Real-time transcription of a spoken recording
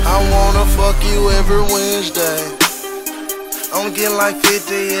you every Wednesday. I'm getting like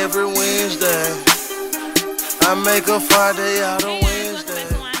 50 every Wednesday. I make a Friday out of Wednesday. Welcome back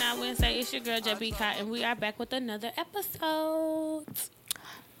to Wine Out Wednesday. It's your girl, JB Cotton. We are back with another episode.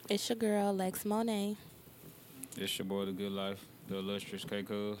 It's your girl, Lex Monet. It's your boy, The Good Life, the illustrious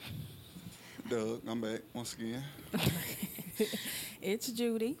K-Cub. Doug, I'm back once again. It's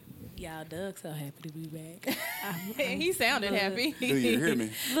Judy. Y'all, Doug's so happy to be back. He sounded happy. Do you hear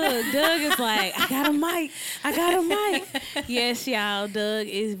me? Look, Doug is like, I got a mic. Yes, y'all, Doug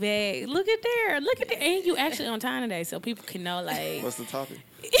is back. Look at there. And you actually on time today, so people can know, like. What's the topic?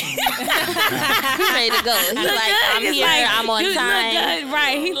 He ready to go. He like, I'm here, I'm on time. Look,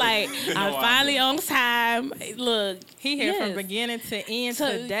 right, he like, I'm finally on time. Look. He here from beginning to end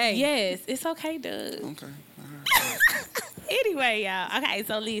today. Yes, it's okay, Doug. Okay. Anyway, y'all. Okay,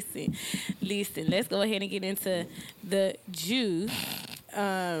 so listen. Let's go ahead and get into the juice.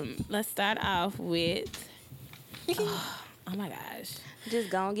 Let's start off with. Oh my gosh. Just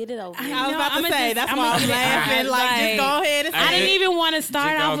go and get it over. I with. was about to say, that's why I was laughing. Like, just go ahead and say I didn't even want to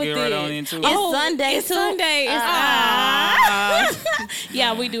start off with get this. right on into it. It's Sunday, It's too. Sunday.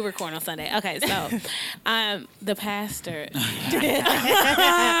 Yeah, we do record on Sunday. Okay, so the pastor.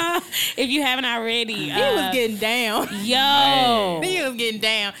 If you haven't already, He was getting down. yo. He was getting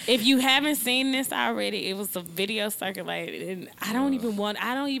down. If you haven't seen this already, it was a video circulated, and I don't even want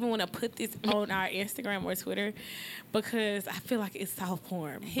to put this on our Instagram or Twitter because I feel like it's soft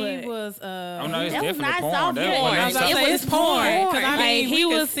porn. He was. Oh, no, it's that was definitely not porn. soft That porn. wasn't I was about to soft. say, it's porn. 'Cause I Like, mean, he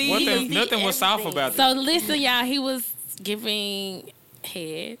we could was- see. Nothing was soft about So that. listen, y'all, he was giving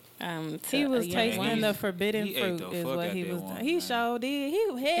head. To He was a young tasting woman. the forbidden he ate fruit the is fuck what out he that was one, doing. He man. sure did.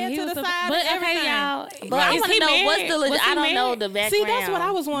 He head He to was the a- side but and everything. okay, y'all. But I is want he to know what's married? the. Was he I don't know married? the background. See, that's what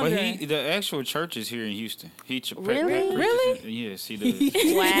I was But wondering. the actual church is here in Houston. Really? Really? Yes, he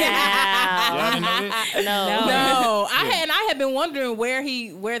does. Wow. Y'all didn't know that? No, I had been wondering where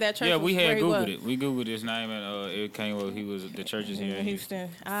that church. Yeah, was, we where had he was. Googled it. We Googled his name and it came up. He was the church is here in Houston.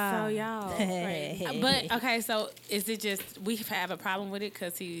 Ah. So y'all, but okay. So is it just we have a problem with it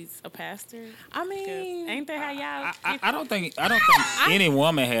because he's a pastor? I mean, Ain't that how y'all? I don't think any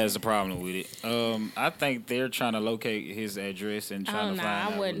woman has a problem with it. I think they're trying to locate his address and trying to find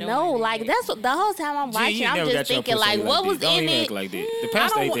I out. wouldn't know. no, like that's what, the whole time I'm Gee, watching. you I'm never just got your thinking pussy like, what that. was Don't in even it? act like that. The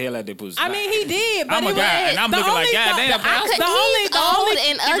pastor ate the hell out that pussy. I mean, he did, but I'm it a was, guy, and I'm looking like, God damn, I pastor. could, The he's old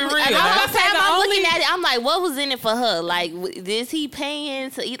and keep it ugly. real, And man. the whole time I'm only- looking at it, I'm like, what was in it for her? Like, is he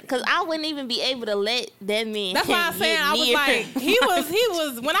paying to eat? Because I wouldn't even be able to let that man. That's why I'm saying get I was near. like, he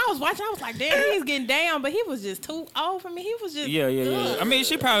was when I was watching, I was like, damn, he's getting down, but he was just too old for me. He was just Yeah. I mean,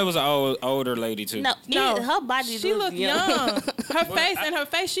 she probably was an older lady too. No, her body. She looked young. Her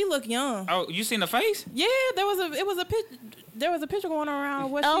face, she looked young. Oh, you seen the face? Yeah, there was a picture going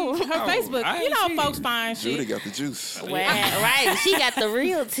around. Her Oh, Facebook. I You ain't know, seen folks it. find Judy shit. got the juice. Wow, right. She got the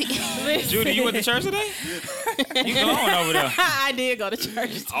real tea. Judy, you went to church today? You going over there? I did go to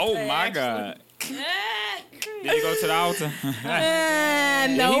church. Oh my God. Did you go to the altar? Yeah,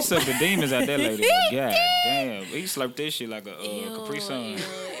 No. he sucked the demons out that lady. God damn. He slurped this shit like a Capri Sun.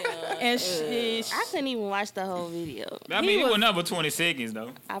 And she, I couldn't even watch the whole video. I mean, he went up for 20 seconds,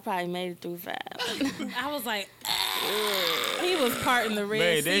 though. I probably made it through 5. I was like, he was parting the Man,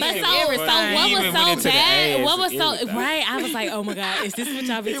 Red Sea. that but shit so was funny. what He was even went so into the bad? ass What was and so everything. right? I was like, oh my God, is this what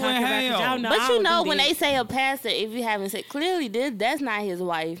y'all be He talking went about? 'Cause y'all ham. know But I you don't know, do when this. they say a pastor, if you haven't said clearly, that's not his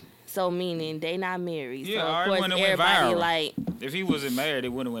wife. So meaning they not married. Yeah, so or of it course wouldn't have went everybody viral. like If he wasn't married, it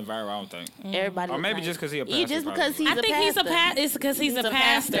wouldn't have went viral, I don't think. everybody. Or maybe like, just because he a pastor. Yeah, just because he's I a think pastor. he's a pastor. It's because he's a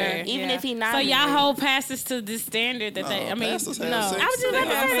pastor. Even Yeah. if he not. So y'all married. hold pastors to this standard that they. I mean, pastors have no. sex I was just about to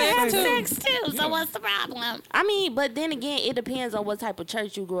too. say they have They have sex too. So what's the problem? I mean, but then again, it depends on what type of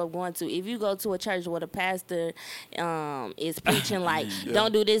church you grew up going to. If you go to a church where the pastor is preaching like,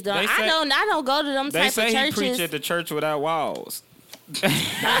 don't do this, don't. They say- I don't go to them They type of say he churches. preached at the church without walls. Now,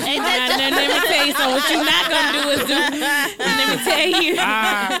 let me tell you. So what you're not gonna do is do. Let me tell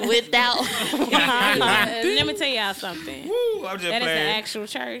you. without. Let me tell y'all something. Woo, I'm just That is playing. an actual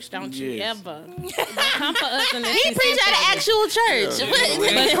church. Don't you Yes. ever come for us unless He you preached think at an that. actual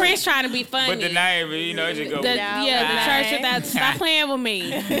church. But Chris trying to be funny. But the name, you know, it just go. The church without stop playing with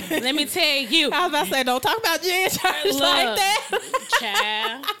me. Let me tell you, I was about to say, don't talk about Jen Church Look. like that.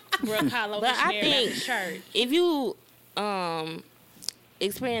 child. Brooke Hollow But I missionary think- church. If you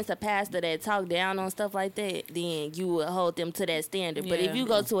experience a pastor that talk down on stuff like that, then you would hold them to that standard. But if Yeah. you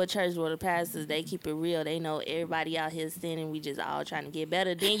go to a church where the pastors, they keep it real, they know everybody out here sinning, we just all trying to get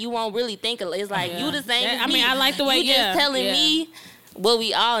better, then you won't really think of it. It's like, you the same That- as I me. mean, I like the way- you yeah, just telling yeah. me what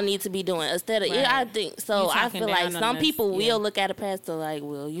we all need to be doing instead of. Right. I think so. You I talking feel like down on some us, people yeah. will look at a pastor like,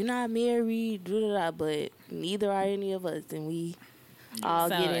 well, you're not married, but neither are any of us, and we all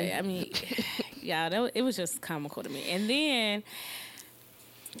So, get in. I mean, yeah, it was just comical to me. And then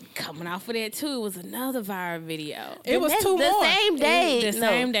coming off of that too, it was another viral video. It was That's two the more. same day. The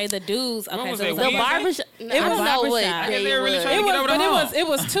same day, the dudes. What Okay, was so it it, was The a Wednesday? barbershop. was I don't know what barbershop. day They were really it was. trying It to was, get over the but hump. it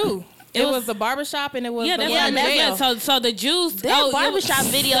was two. It was the barbershop and it was Yeah, the that's Yeah, what I'm that's saying. what- So the Jews. That it was- barbershop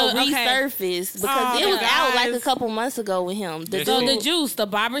video so, okay. resurfaced because Oh, it was the out like a guys. couple months ago with him. The Yes, So it the dude- juice, the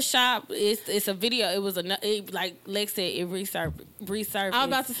barbershop, it's a video. It was like Lex said, it resurfaced. I was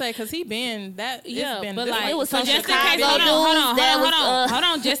about to say because he been that. Yeah, it's been but this like, It was so some just in Chicago case, hold dudes on, that was, hold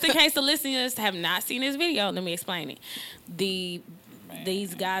on, just in case the listeners have not seen this video, let me explain it.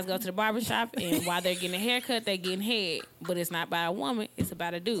 These guys go to the barbershop and while they're getting a haircut, they're getting head, but it's not by a woman, it's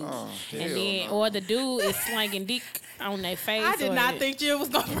about a dude. And then, or the dude is slanging dick on their face. I did or not think Jill was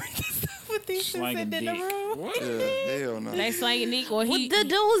gonna bring this up with these two Slanging sitting in the dick. room. What? Yeah, hell no. they slanging dick, or he. With the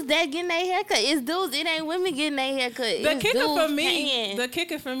dudes that getting their haircut, it's dudes. It ain't women getting their haircut. The It's kicker for dudes me, paying. the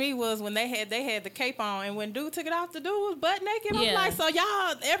kicker for me was when they had the cape on, and when dude took it off, the dude was butt naked. I'm Yeah. like, so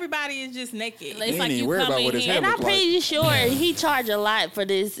y'all, everybody is just naked. It's He like ain't you even worried come about in what his here. hair And I'm look like. pretty sure he charged a lot for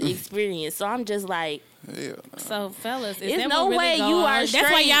this experience. So I'm just like, Hell no. So, fellas, is It's that no what really way go you on? are That's why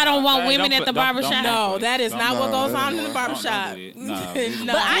straight. y'all don't want Hey, women don't at the put- don't- barbershop. No, that is not what No, goes on in the don't- barbershop. don't do it. Nah,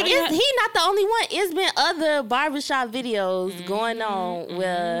 No. but I guess he not the only one. It's been other barbershop videos going on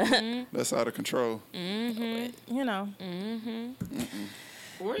where That's out of control. you know,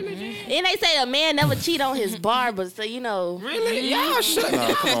 and they say a man never cheat on his barber. So you know, Really? Y'all shut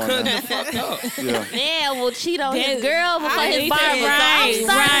Nah, come on. cutting Now. the fuck up. Yeah. man will cheat on his That- girl before his Right, barber. right, So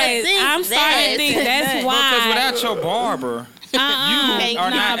I'm starting right. to think I'm starting to think that's Because why. without your barber, you Can't are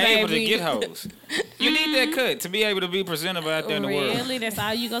nah, not able to baby. get hoes. You need that cut to be able to be presentable out there in the world. Really? That's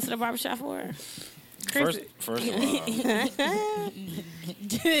all you go to the barbershop for? First of all,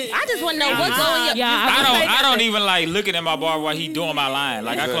 I just want to know what's going on. Yeah, I don't even like looking at my barber while he doing my line.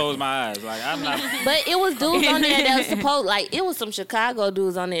 Like I close my eyes. Like I'm not. But it was dudes on there that was supposed, like, it was some Chicago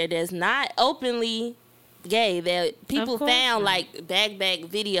dudes on there that's not openly gay that people Of course found, not. like, back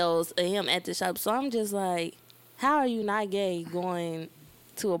videos of him at the shop. So I'm just like, how are you not gay going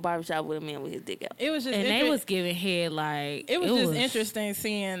to a barbershop with a man with his dick out? it was just and they was giving head like it was just interesting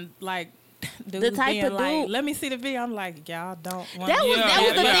seeing like dudes type being of like, dude- let me see the video. I'm like, y'all don't want That was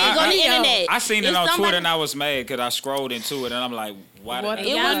the thing on the internet. I seen it If on somebody- Twitter and I was mad because I scrolled into it and I'm like, why? What Did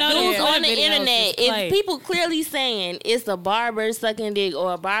It Y'all was know dudes those on the videos internet. just play. If people clearly saying it's a barber sucking dick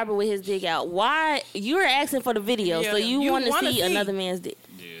or a barber with his dick out, why you're asking for the video? Yeah, so you you want to wanna see see. another man's dick?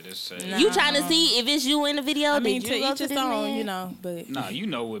 Yeah, that's sad. Nah. You trying to see if it's you in the video? I mean, Did to you go each to his this own, man? you know. But Nah, you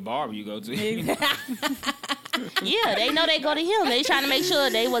know what barber you go to. Yeah, they know they go to him. They trying to make sure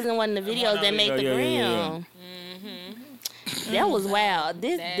they wasn't one of the videos that made the Yeah, yeah, yeah, gram. That was wild.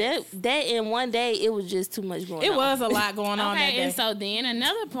 That in one day, it was just too much going on. it was a lot going on that Okay, day. and so then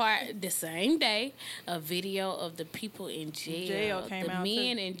another part, the same day, a video of the people in jail, came the out,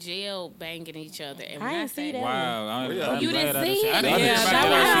 men in jail banging each other. And when I I didn't say see that. Wow, I'm You glad didn't I see see it? I didn't Yeah, hear that about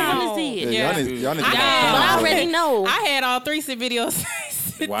was- that. I want to see it. Yeah, y'all need to But get I my already know. I had all 3 videos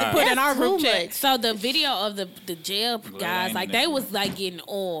Wow. to put in our That's group too chat. much. So the video of the jail guys, ain't like nothing. they was like getting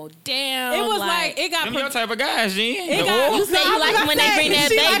all down. It was like it got. Them your type of guys, Jen. It got You say you like it when they bring that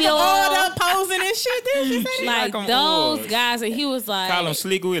she baby like oil. up posing and shit. Didn't she say that? like like 'em those oils. guys, and he was like, Call him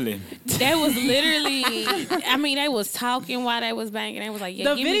Slick Willie. they was literally. I mean, they was talking while they was banging. They was like, yeah,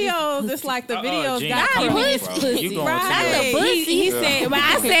 The give me this videos, pussy. it's like the videos Jen, got come Not on, pussy. bro. You going Right. to He said, but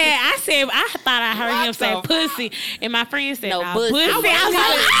I thought I heard him What say the pussy, and my friend said, No, nah, pussy. pussy. I was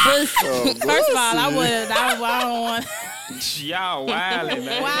like, Pussy. First of all, I don't want. Y'all wildin',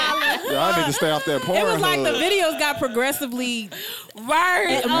 man. Y'all need to stay off that porn. It was like the videos got progressively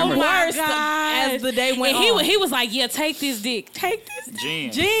word. Oh my worse god! as the day went and on. he was like, yeah, take this dick, take this.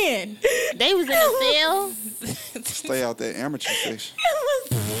 Jen. Jen. They was in the cell. Stay out that amateur section.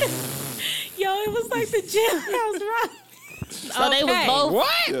 Yo, it was like the jailhouse rock. So they was both. What?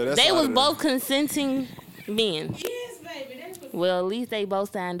 Yeah, that's They out was of both consenting men. Yes, baby. That's what. Well, at least they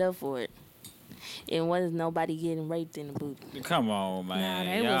both signed up for it. And wasn't nobody getting raped in the booth. Come on, Nah, man.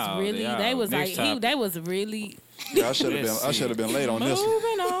 they was really. Y'all, They was like. next topic. They was really. Yeah, I should have been late on this one.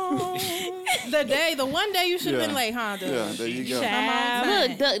 Moving on. The one day you should have been late, huh? Dude? Yeah, there you go.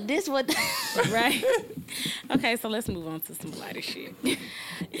 Child. Look, this what Right. Okay, so let's move on to some lighter shit.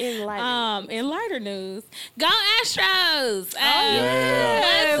 in like. In lighter news, go Astros!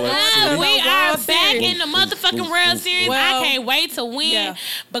 Yeah. Let's Flex go. City. We Go are City. back, in the motherfucking World Series. Well, I can't wait to win yeah.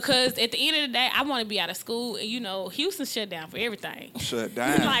 because at the end of the day, I want to be out of school. And, Houston shut down for everything. Shut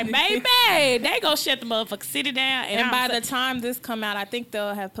down. Like, baby, they gonna shut the motherfucking city down. And I'm by so- the time this come out, I think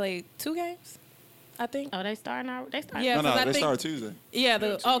they'll have played 2 games. I think. Oh, they starting now? They starting? Yeah, no, 'cause I they think- start Tuesday.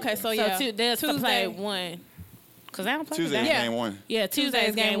 Yeah. Okay. So yeah. They'll Tuesday. play one. Because they don't play Tuesday is today. Yeah. game 1. Yeah,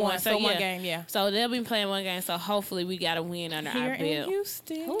 Tuesday's game one. So one game, yeah. So they'll be playing one game. So hopefully we got a win under Here our in belt.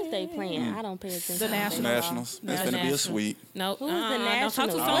 Houston. Who's they playing? I don't pay attention. The to Nationals. Nationals. That's gonna be a Nationals. sweet. Nope. Who's the Don't talk too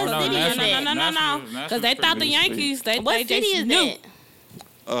Nationals? soon. What No, city is that? no. Because they thought the Yankees, they What they city just is knew.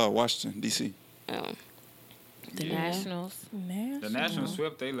 that? Washington D.C. Oh. The Nationals. The Nationals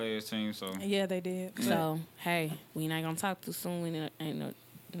swept their last team, so Yeah, they did. So, hey, we not going to talk too soon. We ain't no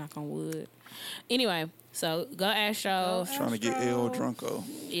knock on wood. Anyway, so go Astros. Trying to get El Drunko.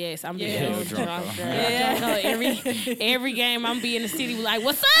 Yes, I'm Yeah. being drunk. Every game I'm be in the city like,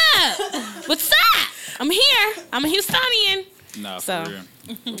 what's up? What's up? I'm here. I'm a Houstonian. nah, for So,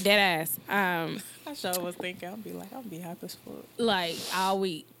 real. dead ass. I sure was thinking, I'll be hype as fuck. Like all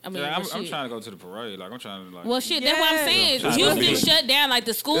week. I mean, Yeah, I'm shit. trying to go to the parade. Like I'm trying to like. Well, shit, that's what I'm saying. Yeah. Houston shut down. Like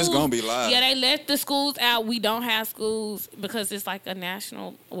the schools. It's gonna be live. Yeah, they let the schools out. We don't have schools because it's like a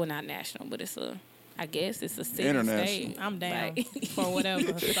national. Well, not national, but I guess it's a city International. state. I'm down Like, for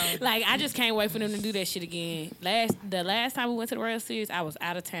whatever. So. like, I just can't wait for them to do that shit again. The last time we went to the World Series, I was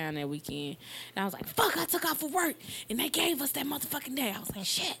out of town that weekend, and I was like, "Fuck!" I took off for work, and they gave us that motherfucking day. I was like,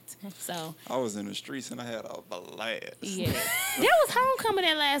 "Shit." So I was in the streets and I had a blast. yeah, that was homecoming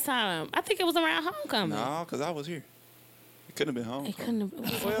that last time. I think it was around homecoming. No, because I was here. It couldn't have been home. It couldn't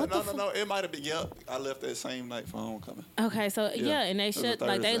have. Well, no. It might have been. Yep. I left that same night for homecoming. Okay, so yeah, and they it was a shut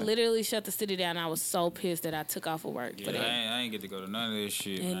like they Thursday. literally shut the city down. I was so pissed that I took off of work for Yeah, that. I ain't get to go to none of this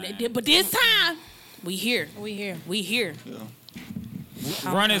shit. And man. but this time, we here. We here. We here. Yeah.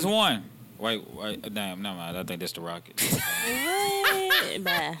 Run is one. Wait, damn, never mind. I think that's the Rockets.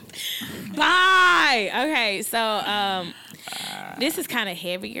 Bye. Bye. Okay, so this is kind of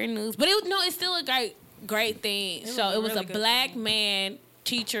heavier news, but it's still a great thing. So was a it was really a good black thing. man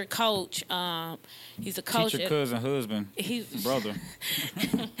teacher coach. He's a coach. Teacher, cousin, husband, He's brother.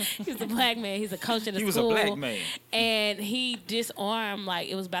 he's a black man. He's a coach at a He was a school. black man. And he disarmed, like,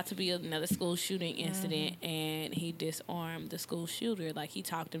 it was about to be another school shooting incident, and he disarmed the school shooter. Like, he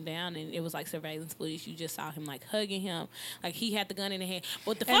talked him down, and it was like surveillance footage. You just saw him, like, hugging him. Like, he had the gun in his hand.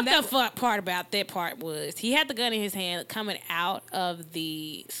 But the And fucked up part about that part was he had the gun in his hand coming out of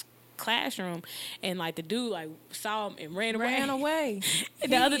the classroom, and, like, the dude, like, saw him and ran away.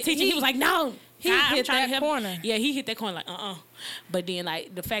 And the other teacher, he was like, no. He I'm hit trying to that help. corner. Yeah, he hit that corner like But then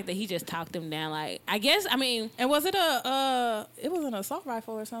like the fact that he just talked him down, like I guess I mean And was it it was an assault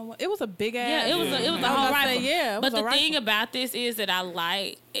rifle or something? It was a big ass. yeah, it was a I whole was about to rifle. say, yeah, it but was the a thing rifle. about this is that I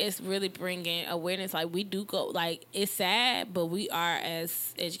like it's really bringing awareness. Like we do go like it's sad, but we are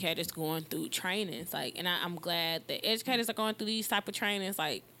as educators going through trainings. Like, and I'm glad that educators are going through these type of trainings,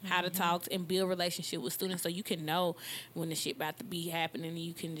 like how to talk and build relationship with students, so you can know when the shit about to be happening.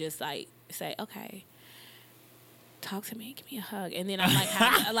 You can just like say, okay. Talk to me, give me a hug, and then I'm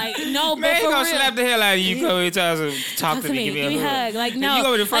like, no, but Man, he for gonna real, slap the hell out of you. You come tries to talk to me, give me a hug. Like If no, you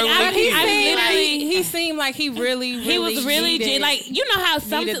go to the like, front I, with He me, I seemed literally, like he seemed like he really he was really needed- like you know how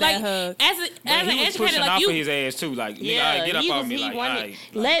some needed like that hug. as an But educator, he was pushing like off you, of his ass too. Like, nigga, Yeah, get up he on was, me, he like, wanted, alright.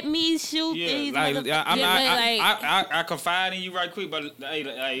 let me shoot Yeah, these like, motherfuckers. I confide in you right quick, but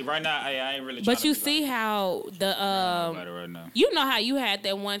hey, right now, I ain't really. but tryna you be see like, how the about it right now. you know how you had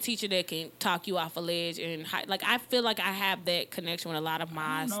that one teacher that can talk you off a ledge and like I feel like I have that connection with a lot of my No,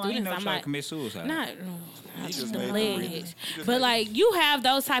 I ain't students. never I'm tried like to commit suicide. not just the made ledge, but like you have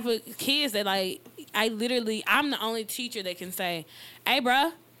those type of kids that like I'm the only teacher that can say, "Hey,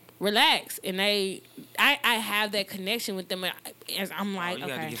 bruh, relax," and I have that connection with them. As I'm like, you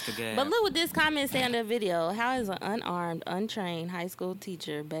gotta okay, get the gas. But look what this comment say on the video. How is an unarmed, untrained high school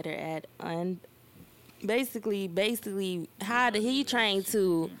teacher better at basically how did he train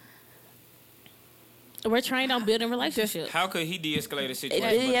to we're trained on building relationships. How could he de-escalate a situation?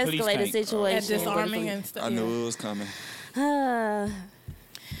 de-escalate a but police can't? situation? at disarming and I stuff. knew it was coming.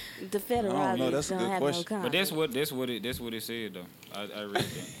 The federal I don't know, audience that's a don't good have question. no comment. But that's what it said though. I really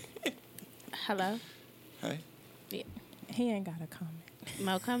think. Hello. Hey, He ain't got a comment.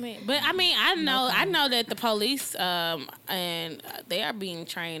 No comment. But I mean, I know that the police and they are being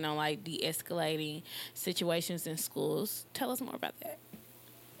trained on like de-escalating situations in schools. Tell us more about that.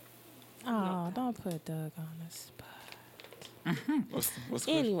 Oh, don't put Doug on the spot. what's the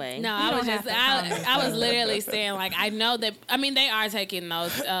question? Anyway, No, You I was don't just have to comment. I was literally saying like I know that I mean they are taking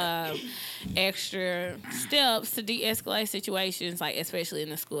those extra steps to de-escalate situations, like especially in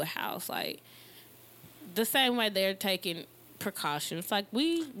the schoolhouse. Like the same way they're taking precautions. Like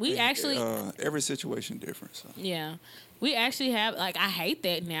we actually every situation different. So. yeah. We actually have, like, I hate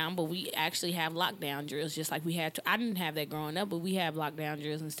that now, but we actually have lockdown drills, just like we had to. I didn't have that growing up, but we have lockdown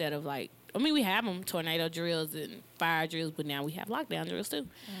drills instead of, like, I mean, we have them, tornado drills and fire drills, but now we have lockdown drills, too.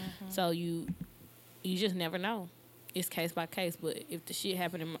 So you just never know. It's case by case, but if the shit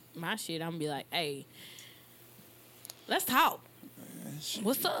happened in my shit, I'm going to be like, hey, let's talk.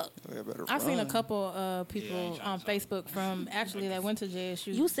 What's up? I've seen a couple of people on Facebook from actually that went to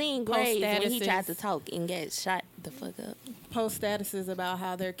JSU. You seen post Graves when he statuses- tried to talk and got shot the fuck up. post statuses about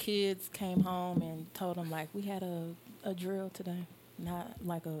how their kids came home and told them, like, we had a drill today, not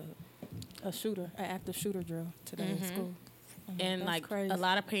like a shooter, an active shooter drill today at school. I'm And, that's like, crazy. a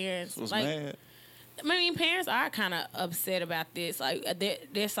lot of parents, Was like, mad. I mean, parents are kind of upset about this. Like,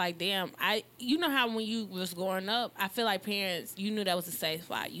 they're like, damn, you know how when you was growing up, I feel like parents, you knew that was a safe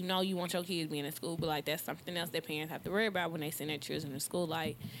spot. You know you want your kids being in school, but, like, that's something else that parents have to worry about when they send their children to school.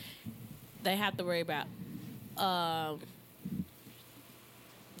 Like, they have to worry about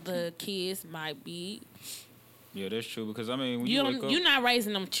the kids might be. Yeah, that's true. Because I mean, when You wake up, you're not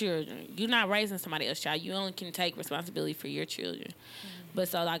raising them children. You're not raising somebody else's child. You only can take responsibility for your children. But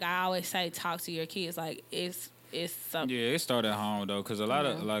so, like I always say, talk to your kids. Like it's something. Yeah, it started at home though, because a lot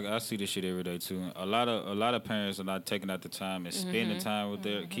of like I see this shit every day too. A lot of parents are not taking out the time and spending time with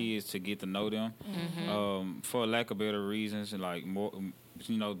their kids to get to know them, for lack of better reasons, and like more.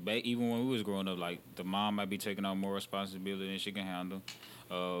 You know, even when we was growing up, like the mom might be taking on more responsibility than she can handle.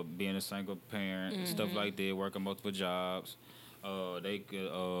 Being a single parent and stuff like that, working multiple jobs. They could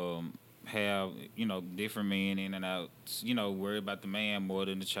have, you know, different men in and out, you know, worry about the man more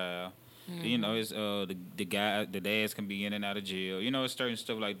than the child. You know, it's the dads can be in and out of jail. You know, it's certain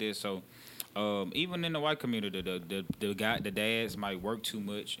stuff like this. So even in the white community, the dads might work too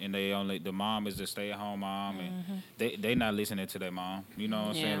much, and the mom is a stay at home mom, and they not listening to their mom. You know what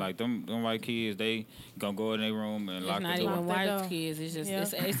I'm saying? Like them white kids, they gonna go in their room and It's lock not the door. even Lock the white door. kids. It's just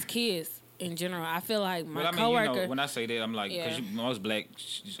Yeah. it's kids in general. I feel like my But I mean, coworker. you know, when I say that, I'm like, because Yeah. most black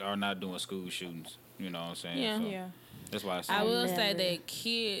are not doing school shootings. You know what I'm saying? Yeah. So Yeah. that's why I say I that. will say Never.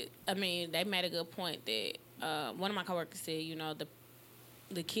 that I mean, they made a good point that one of my coworkers said, you know,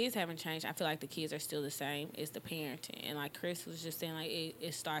 the kids haven't changed. I feel like the kids are still the same. It's the parenting. And like Chris was just saying, like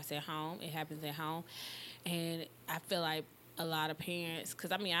it starts at home. It happens at home. And I feel like a lot of parents,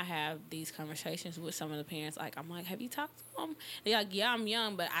 because I mean, I have these conversations with some of the parents. Like, I'm like, have you talked to them? They're like, yeah, I'm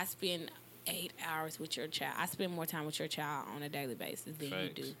young, but I spend 8 hours with your child. I spend more time with your child on a daily basis than Facts.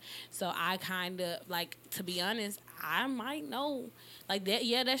 you do. So I kind of, like, to be honest, I might know, like, that.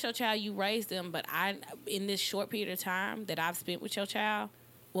 Yeah, that's your child. You raised them. But in this short period of time that I've spent with your child,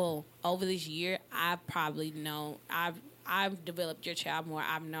 well, over this year, I've probably known, I've developed your child more.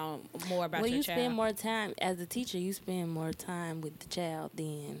 I've known more about Well, your you child. spend more time as a teacher. You spend more time with the child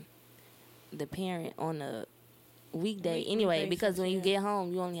than the parent on a weekday. Weekly Anyway, basis, because when you yeah. get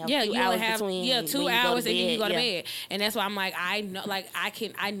home, you only have Yeah, 2 you hours only have between 2 when you go to hours and then you go to yeah. bed, and that's why I'm like, I know, like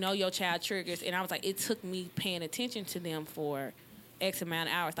I know your child triggers, and I was like, it took me paying attention to them for X amount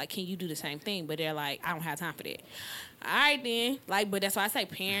of hours. Like, can you do the same thing? But they're like, I don't have time for that. All right then, like, but that's why I say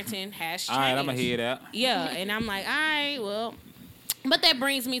parenting has changed. All right, I'm gonna hear that. Yeah, and I'm like, all right, well, but that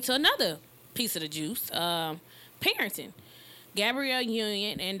brings me to another piece of the juice, parenting. Gabrielle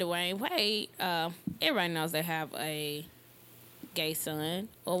Union and Dwayne Wade, everybody knows they have a gay son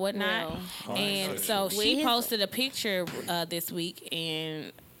or whatnot. Well, And so With she his- posted a picture this week,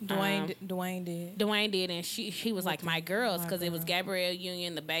 and Dwayne did. Dwayne did, and she was like, my girls, My because it was girl. Gabrielle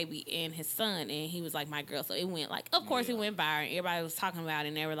Union, the baby, and his son, and he was like, my girl. So it went like, of course it went viral, and everybody was talking about it,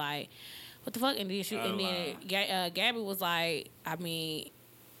 and they were like, what the fuck? And then Gabby was like, I mean,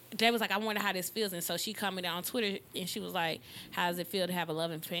 they was like, I wonder how this feels. And so she commented on Twitter, and she was like, how does it feel to have a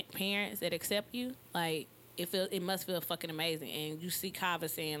loving parents that accept you? Like, it must feel fucking amazing. And you see Kava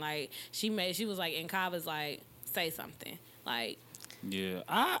saying, like, she was like, and Kava's like, say something. Like, Yeah,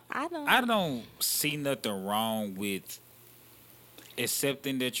 I don't see nothing wrong with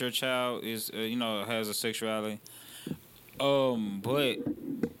accepting that your child is, you know, has a sexuality. But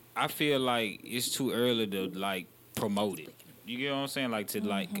I feel like it's too early to like promote it. You get what I'm saying? Like to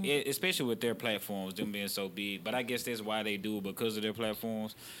like, especially with their platforms, them being so big. But I guess that's why they do it, because of their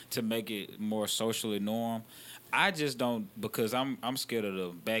platforms, to make it more socially norm. I just don't, because I'm scared of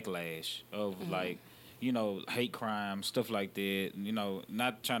the backlash of like, you know, hate crime, stuff like that. You know,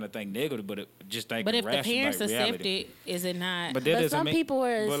 not trying to think negative, but just think. but if the rational, parents like accept reality. it, is it not? But that But doesn't some mean, people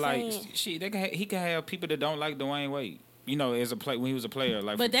were But like, saying- he can have people that don't like Dwayne Wade. You know, as a when he was a player,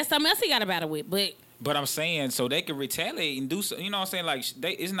 like. But that's something else he got a battle with. But But I'm saying, so they can retaliate and do so. You know what I'm saying? Like,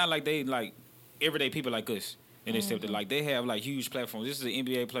 it's not like they like everyday people like us. And they said that like they have like huge platforms. This is an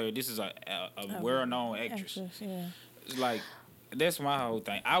NBA player. This is a well-known actress. Yeah. It's like that's my whole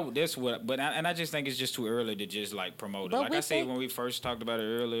thing. I just think it's just too early to just like promote it. But Like I said when we first talked about it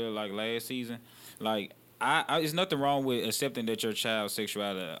earlier, like last season, like I there's nothing wrong with accepting that your child's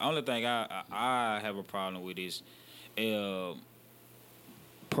sexuality. The only thing I have a problem with is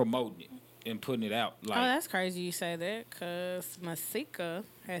promoting it and putting it out. Like, Oh, that's crazy you say that, because Masika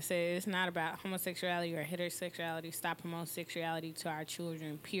has said it's not about homosexuality or heterosexuality. Stop promoting sexuality to our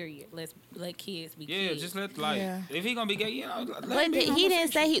children, period. Let kids be kids. just let like if he gonna be gay, let But him be he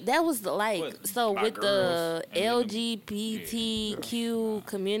didn't say that was like What? so By with the girls and LGBTQ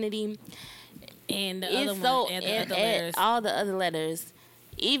community. And the It's other so one, and the and other letters. all the other letters,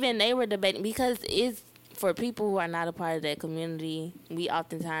 even they were debating because it's for people who are not a part of that community. We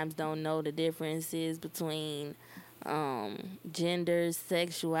oftentimes don't know the differences between gender,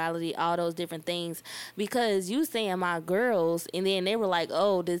 sexuality, all those different things. Because you saying my girls, and then they were like,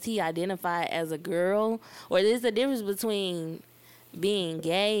 "Oh, does he identify as a girl?" Or there's a difference between being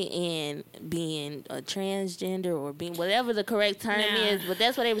gay and being a transgender or being whatever the correct term Nah. is. But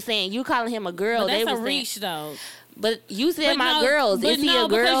that's what they were saying. You calling him a girl? But they that's a were saying, reach, though. but you said But my no, girls. but Is he no, a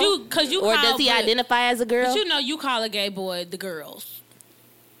girl? because you or call- does he but- identify as a girl? But you know, you call a gay boy the girls.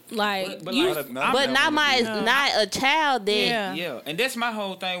 Like, But you, like, but not not a child. Then Yeah. yeah, and that's my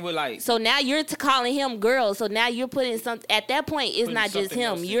whole thing with like. so now you're calling him girl. So now you're putting something. At that point, it's Putting not just something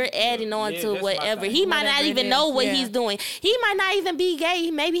else him. in You're it. adding on Yeah, to that's my whatever. thing. He might not Whatever it even know is, what yeah. he's doing. He might not even be gay.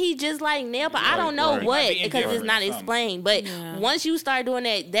 Maybe he just like nail. But I don't know right. what Might be because it's indifferent not or something. explained. But Yeah. once you start doing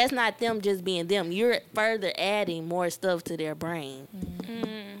that, that's not them just being them. You're further adding more stuff to their brain.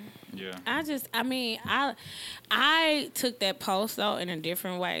 Yeah. I took that post though in a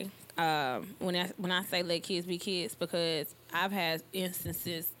different way. When I say let kids be kids, because I've had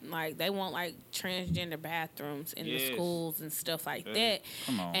instances like they want like transgender bathrooms in the Yes. schools and stuff like that.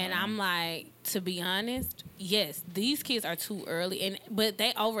 Come on, And man. I'm like, to be honest, yes, these kids are too early, but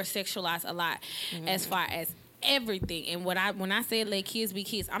they over sexualize a lot as far as everything. And when I say let kids be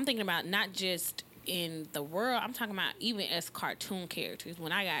kids, I'm thinking about not just in the world. I'm talking about even as cartoon characters.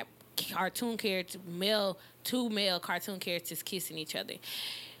 When I got cartoon characters, two male cartoon characters kissing each other.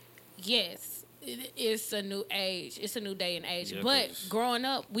 Yes, it's a new age. It's a new day and age. Yeah, but 'cause- growing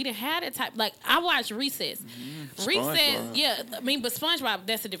up, we didn't have that type. Like, I watched Recess. Recess, SpongeBob. yeah. I mean, but SpongeBob,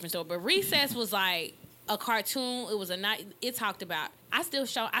 that's a different story. But Recess was like a cartoon. It was a night. It talked about.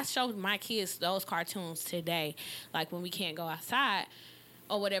 I showed my kids those cartoons today. Like when we can't go outside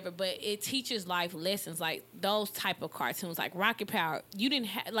or whatever, but it teaches life lessons, like those type of cartoons, like Rocket Power. You didn't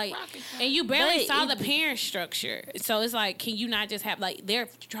have like, and you barely But saw it- the parent structure. So it's like, can you not just have like they're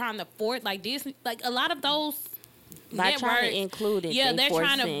trying to force like Disney, like a lot of those. By trying to networks- include it, yeah, they they're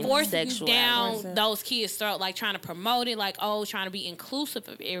trying to forcing force you sexuality. down Force it. those kids' throat, like trying to promote it, like trying to be inclusive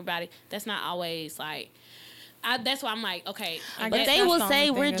of everybody. That's not always like. That's why I'm like, okay. I But guess they that's will the say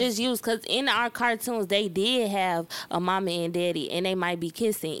only we're thing just used because in our cartoons they did have a mama and daddy and they might be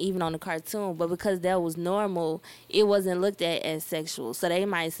kissing even on the cartoon, but because that was normal, it wasn't looked at as sexual. So they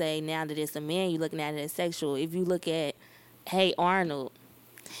might say now that it's a man, you're looking at it as sexual. If you look at Hey Arnold,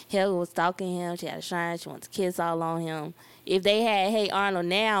 Helga was stalking him. She had a shrine. She wants to kiss all on him. If they had Hey Arnold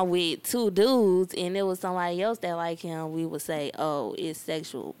now with two dudes and it was somebody else that like him, we would say, oh, it's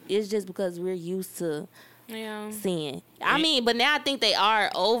sexual. It's just because we're used to Yeah. seeing. I mean, but now I think they are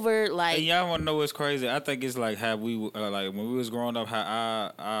over. Like, And y'all want to know what's crazy? I think it's like how we like when we was growing up,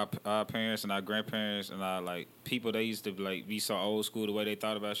 how our parents and our grandparents and our like people they used to like be so old school the way they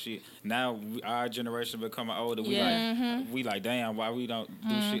thought about shit. Now our generation becoming older, we like damn why we don't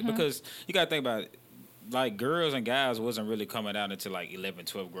do shit because you gotta think about it. Like girls and guys wasn't really coming out until like 11th,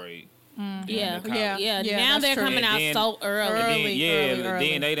 12th grade. Yeah. college. Yeah. Yeah, Now that's they're true. coming out And then- so early. And then, Early.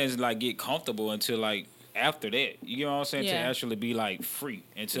 then they didn't like get comfortable until like after that. You know what I'm saying? To Yeah. actually be like free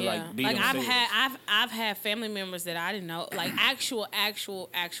and to Yeah. like be Like themselves. I've had family members that I didn't know, like actual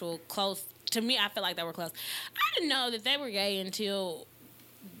close to me. I feel like they were close. I didn't know that they were gay until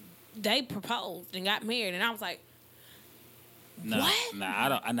they proposed and got married, and I was like, what? Nah, I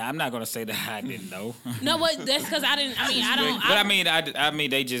don't. I'm not gonna say that I didn't know. no, but that's because I didn't. I mean, I don't. But I mean,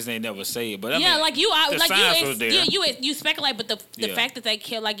 they just ain't never say it. But I Yeah, mean, like you are, the like signs was there. you speculate, but the Yeah. fact that they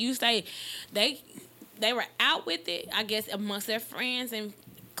killed, like you say, they were out with it, I guess, amongst their friends and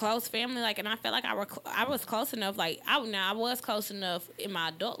close family, like, and I felt like I was close enough, like, I was close enough in my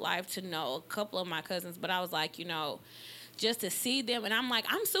adult life to know a couple of my cousins, but I was like, just to see them, and I'm like,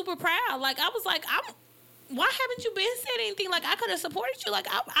 I'm super proud, like, I was like, why haven't you been said anything? Like, I could have supported you. Like,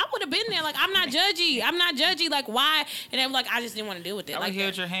 I would have been there. Like, I'm not judgy. Like, why? And they were like, I just didn't want to deal with it. I Like,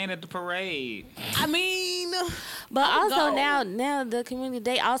 held your hand at the parade. I mean, But also go. now the community,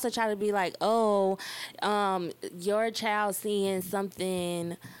 they also try to be like, oh, your child seeing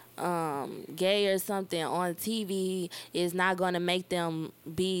something gay or something on TV is not going to make them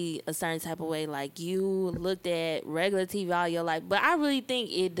be a certain type of way. Like, you looked at regular TV all your life. But I really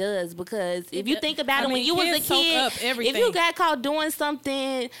think it does, because if you think about it, when you was a kids soak kid, up everything. if you got caught doing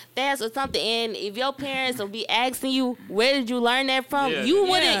something fast or something, and if your parents will be asking you, where did you learn that from? Yeah. You Yeah.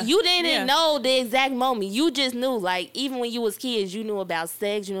 wouldn't, you didn't Yeah. know the exact moment. You just knew, like, even when you was kids, you knew about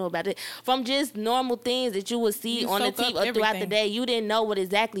sex, you knew about it from just normal things that you would see You on the soak up TV throughout the everything. day. You didn't know what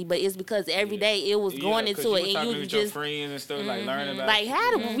exactly, but it's because every day it was going Yeah, 'cause into you it, was and talking you with your just friends and stuff, like learning about like, it.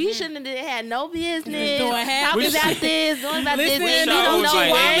 how do we shouldn't have had no business Doing half talking of about shit. this, doing about this, Listen, and you I don't was know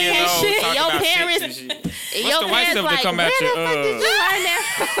like why 8 years and old shit. talking Your about sex parents, and shit. and What's your the white parents stuff like, that come where at the you? fuck did you learn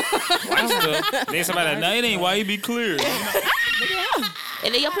that? White stuff. Then somebody, no, it ain't. Why you be clear?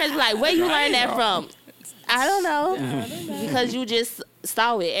 And then your parents be like, where you learn that from? I don't know. Because you just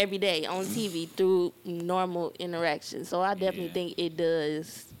saw it every day on TV through normal interaction. So I definitely Yeah. think it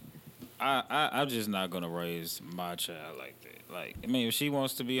does. I'm just not gonna raise my child like that. Like, I mean, if she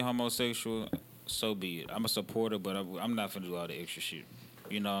wants to be homosexual, so be it. I'm a supporter, but I'm not gonna do all the extra shit.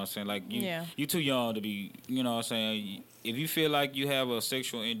 You know what I'm saying? Like, you too young to be. You know what I'm saying? If you feel like you have a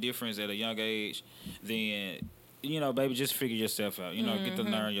sexual indifference at a young age, then, you know, baby, just figure yourself out. You know, get to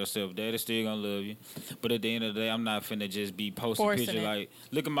learn yourself. Daddy's still gonna love you, but at the end of the day, I'm not finna just be posting Forcing pictures it. like,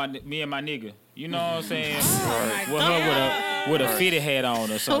 look at me and my nigga. You know what I'm saying? With her with a fitted hat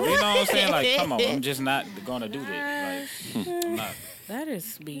on or something. You know what I'm saying? Like, come on, I'm just not gonna do that. Like, I'm not. that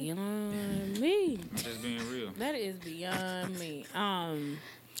is beyond me. I'm just being real. That is beyond me.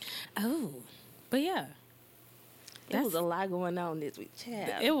 But yeah. There was a lot going on this week,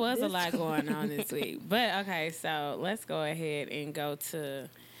 child. It was a lot going on this week. But okay, so let's go ahead and go to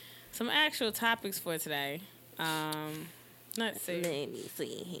some actual topics for today. Let's see. Let me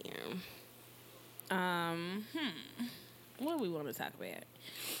see here. What do we want to talk about?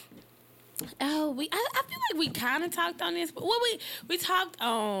 Oh, I feel like we kind of talked on this, but we talked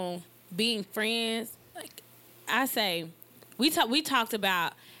on being friends. Like, I say, we talked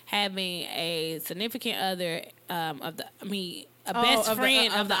about having a significant other a best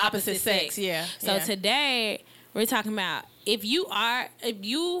friend of the opposite sex. Yeah. So yeah. today we're talking about if you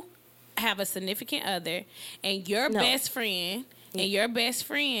have a significant other and your best friend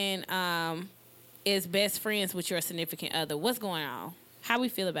is best friends with your significant other, what's going on? How we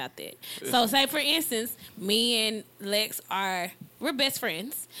feel about that? So say for instance, me and Lex we're best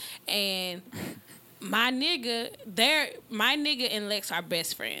friends, and my nigga and Lex are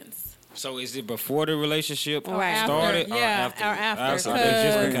best friends. So is it before the relationship Right. started, After, or yeah, after? or after, So They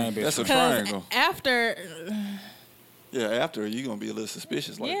just cause- became best That's a friends. triangle. After, Yeah, after you're gonna be a little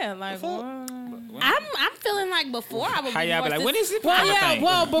suspicious. Like, yeah, like, the fuck? well, I'm feeling like before I would How be y'all more be like, when is it? well, Papa yeah, thing?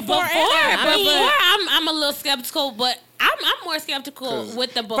 well, before I'm a little skeptical, but I'm more skeptical 'Cause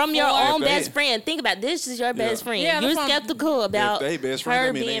with the before. From your own If they- best friend. Think about this is your best friend. Yeah, You're that's what I'm- skeptical about they best friends, her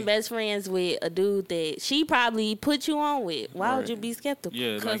I mean, being they- best friends with a dude that she probably put you on with. Why would Right. you be skeptical?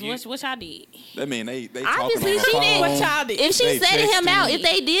 Yeah, Because like what y'all did. That mean they Obviously, talking on the she phone. didn't. What y'all did? If she They said to him texting. out, if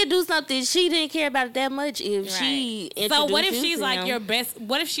they did do something, she didn't care about it that much. If she So what if introduced you she's to like him. your best?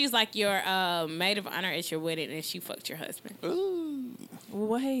 What if she's like your maid of honor at your wedding and she fucked your husband?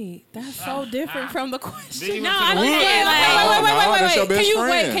 Wait, that's so different from the question. No, I'm What? saying like. No, that's your best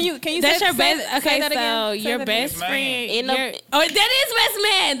friend. Can you That's say, your say- best. say Okay, that again? so Say your that best again. friend. In the- that is best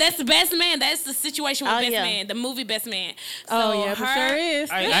man. That's the best man. That's the situation with Oh, best yeah. man. The movie Best Man. So Oh yeah, for sure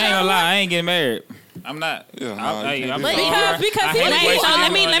is. I ain't gonna lie, I ain't getting married. I'm not. Yeah, nah, you can't I'm do sorry. that. Because I he hate was- the way Wait, she so do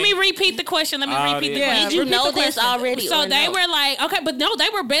let money. me repeat the question. Let me repeat the yeah. question. Did you repeat know the this question. already? So or they no? were like, okay, but no, they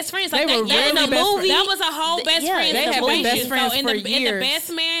were best friends. Like They were in the really best movie, friends. that was a whole best Yeah, friend they have been situation. best friends so in for the years.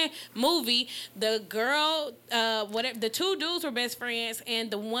 Best Man movie, the girl, whatever, the two dudes were best friends, and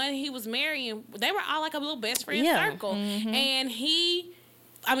the one he was marrying, they were all like a little best friend Yeah. circle. And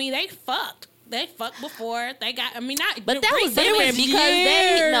they fucked. They fucked before they got. I mean, not. But that was recently. different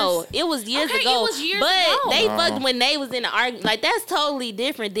because it was years Okay, it ago. was years but ago. they fucked when they was in the argument. Like that's totally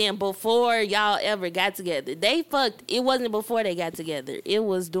different than before y'all ever got together. They fucked. It wasn't before they got together. It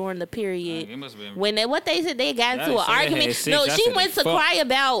was during the period It must have been. when they said they got Y'all into an said they had argument. sex. No, Y'all she said went they to fucked. cry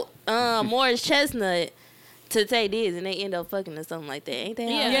about Morris Chestnut to Tay Diggs and they end up fucking or something like that. Ain't that?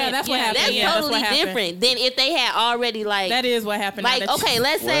 Yeah. Yeah, that's what Yeah, happened. That's Yeah, totally what happened. different than if they had already like. That is what happened. now Like, that you- okay,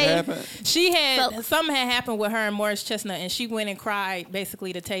 let's What say happened? She had So- something had happened with her and Morris Chestnut, and she went and cried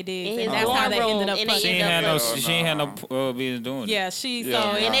basically to Tay Diggs, In and his that's how they dorm ended up room, and they She fucking. ain't had no. Oh, She ain't had no business doing it. Yeah, she. Yeah,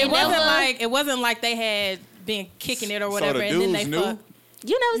 so nah. and They it wasn't never- like they had been kicking it or So whatever, the and then they dudes knew? fucked.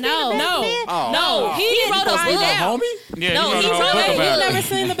 you never seen No, the best no. man? Oh. No, he didn't wrote a find book. out. Homie? Yeah, No, he he wrote a whole wrote book a You about book. it. never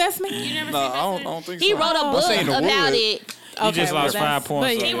seen The Best Man? You never No, seen I don't think so. He wrote a Oh. book I seen the about wood. it. You just well, lost that's- 5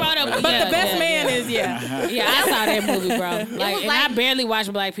 points. but He on wrote that. a But yeah, The Best yeah. Man is Yeah, I saw that movie, bro. Like, was and like- I barely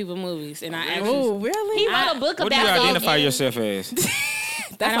watch black people movies, and I actually. Oh, really? He wrote a book What about do you it. identify And yourself as?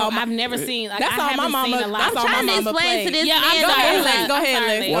 That's all my. I've never seen. Like, That's I all my haven't mama. seen a lot. That's of all trying my to mama explain to played. this Yeah, I'm man. Go sorry. ahead, I'm Lex. sorry. Go I'm ahead, sorry,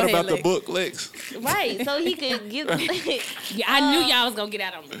 Lex. Lex. What Go about ahead, the Lex. book, Lex? Right, so he could give. Yeah, I knew y'all was gonna get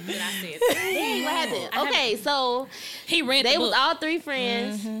out on me when I said that. Dang, what happened? Okay, so He read they the was book. all three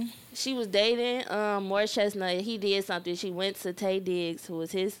friends. She was dating Morris Chestnut. He did something. She went to Tay Diggs, who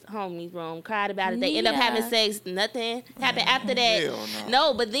was his homie's room, cried about it. They end up having Yeah. sex. Nothing happened after that. Hell no.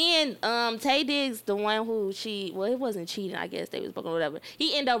 No, but then Tay Diggs, the one who it wasn't cheating. I guess they was broken or whatever.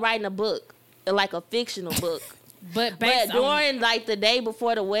 He ended up writing a book, like a fictional book. But But based on during like the day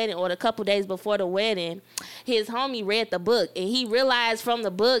before the wedding or the couple days before the wedding, his homie read the book and he realized from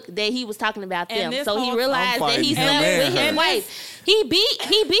the book that he was talking about And them. this So he whole- realized I'm that he fighting slept him with and his her. wife. He beat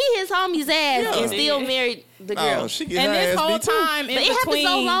his homie's ass Yeah. and still married the girl. Oh, she get And her this ass whole beat too. time in But it happened between,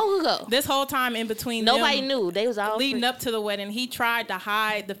 so long ago. this whole time in between, Nobody them knew. They was all leading free. up to the wedding, he tried to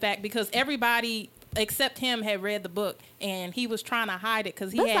hide the fact because everybody except him had read the book and he was trying to hide it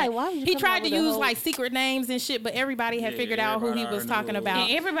because he That's had like, why would you he come tried out to with a use whole- like secret names and shit, but everybody had Yeah, figured out who he everybody was already talking knew. about.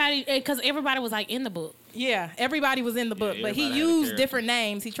 and everybody, because everybody was like in the book. Yeah, everybody was in the book, Yeah, but he everybody had a used character. different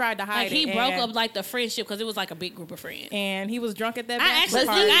names. He tried to hide Like he it. broke and- up like the friendship because it was like a big group of friends. and he was drunk at that. I bachelor actually,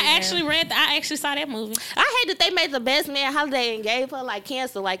 party, I and- actually read. I actually saw that movie. I hate that they made the best man holiday and gave her like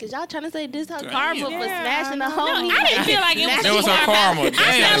cancer. Like, is y'all trying to say this her karma for Yeah, smashing the no, homie? I didn't feel like it was. That was her karma. I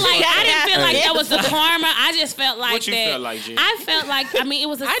Damn. felt like I didn't feel like Yeah. that was the karma. I just felt like What you that. felt like, Jen? I felt like I mean it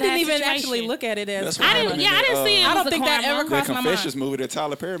was a I sad didn't even situation. actually look at it as. That's I what didn't. happened Yeah, I in didn't see it. I as don't a think that karma. ever That crossed my mind. Confessions movie, that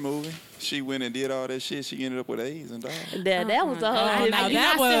Tyler Perry movie. She went and did all that shit. She ended up with AIDS and died. That was a whole. Oh, Oh, I- now you know, I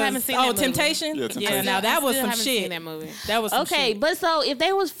that still haven't was seen that movie. Temptation. Yeah, Yeah, Temptation. now that I was still some haven't seen shit. that movie. That was some Okay, shit. but so if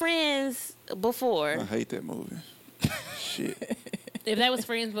they was friends I before, hate that movie. Shit. If they was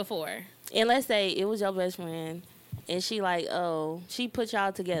friends before, and let's say it was your best friend, and she like, oh, she put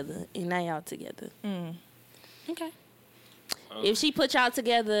y'all together, and now y'all together. okay. If she put y'all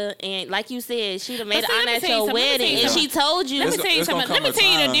together, and like you said, she'd have made But it see, on let me at tell you your something. Let me wedding, tell you and she told you. Let me It's- tell you it's gonna something. Let me come a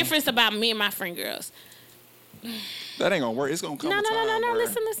tell you the time. difference about me and my friend girls. That ain't gonna work. It's gonna come No, a no, time no, no, no. where-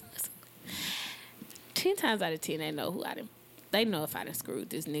 Listen. 10 times out of 10, they know who I done. They know if I done screwed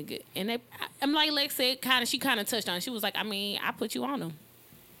this nigga. And I'm like Lex said, she kind of touched on it. She was like, I mean, I put you on him.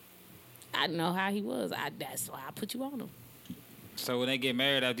 I know how he was. That's why I put you on him. So when they get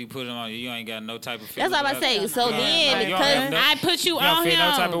married after you put them on, you ain't got no type of That's feeling. what I'm about saying. it? So You don't then, have- you don't because have no- I put you you don't on feel him.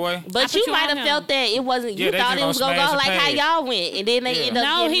 no type of way. I But put you you might on have him. felt that it wasn't. Yeah, You they thought just it was gonna gonna go smash like the how page. y'all went, and then they Yeah. end up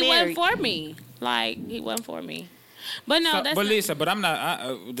No, getting he married. wasn't for me. Like, he wasn't for me. But no, So- that's but not, listen, but I'm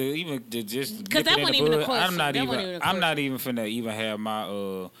not. Just 'Cause that wasn't even a question. I'm not That even. wasn't even a I'm not even finna even have my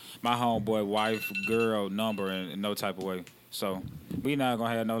my homeboy wife girl number in no type of way. So we not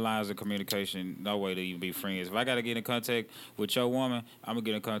gonna have no lines of communication, no way to even be friends. If I gotta get in contact with your woman, I'm gonna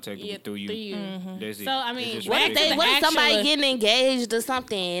get in contact yeah, through you. That's it. So, I mean, It's just What if ridiculous. what if somebody Actually- getting engaged or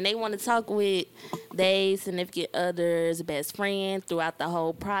something and they want to talk with their significant others, best friend throughout the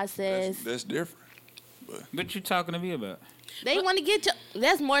whole process? That's different. What you talking to me about? They want to get you.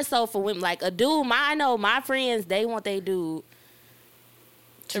 That's more so for women. Like a dude, I know my friends, they want they dude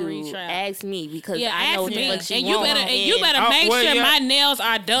To reach out. ask me because Yeah, I know ask what the me. fuck she And you want. better Oh, make well, sure yeah. my nails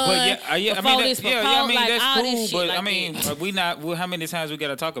are done But yeah, before I mean, this that, proposal. I mean like, that's all cool. this shit But like I mean, that. we not. Well, how many times we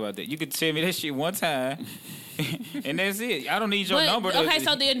gotta talk about that? You could tell me that shit one time, and that's it. I don't need your But, number. okay,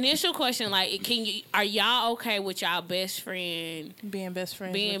 so the initial question, like, are y'all okay with y'all best friend Being best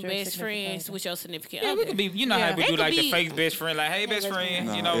friends. being with your best significant friends other. with your significant yeah, we other? could be. You know how Yeah. we It do could like the be- fake best friend, like, hey, best best friend.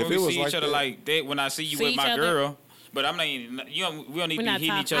 friend. You Nah, know, if when it we was see each like other that- like that. When I see you See with each my other. girl, but I'm not. Even, we don't need We're to be not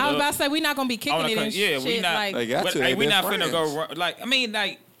hitting each talking. other. I was up. about to say we not gonna be kicking On the it con- and yeah, we shit. not- Like, They got But, to. hey, They we best not finna friends. go like. I mean,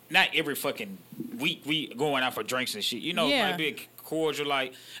 like not every fucking week we going out for drinks and shit. You know, Yeah. it might be cordial.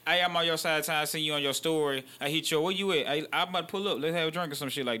 Like, hey, I'm on your side of town. I see you on your story. I hit you. Where you at? I'm about to pull up. Let's have a drink or some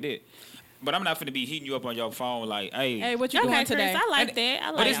shit like that. But I'm not finna be hitting you up on your phone like, hey. hey, what you Okay, doing Chris, today? I like that. I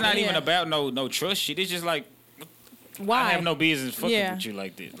like but it's not that. even Yeah. about no trust shit. It's just like, Why? I have no business fucking Yeah. with you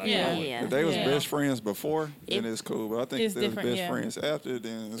like this. Like, Yeah. no way. Yeah. If they was Yeah. best friends before, then it's cool. But I think It's if they was different, best yeah. friends after,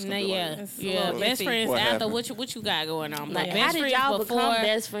 then it's Nah, gonna be yeah, like, It's a yeah. little Best iffy. friends What after happened? what you got going on? But Like, best how did friends y'all before, become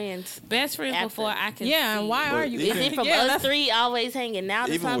best friends? best friends after? before I can. Yeah, and see. why are But you? even- Is it from Yeah, us that's- three always hanging out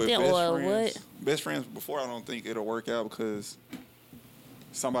or even with something, best or friends, what? best friends before, I don't think it'll work out because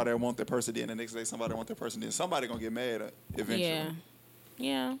somebody want that person, then the next day somebody want that person, then somebody gonna get mad eventually. Yeah,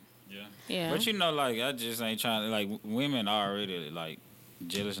 yeah, Yeah. yeah. But you know, like I just ain't trying to like women are already like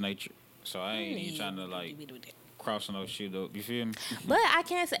jealous nature, so I ain't even trying to like crossing those shit up. You feel me? But I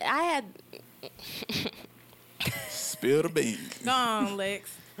can't say I had. Spill the beans. Go on,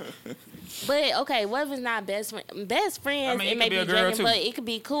 Lex. But okay, what if it's not best friend? Best friends, I mean, it it may could be be a girl, drinking, too. but it could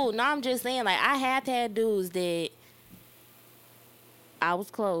be cool. No, I'm just saying, like I have had dudes that I was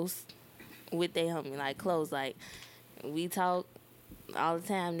close with their homie, like close, like we talk all the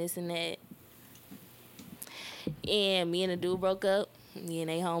time, this and that. And me and the dude broke up. Me and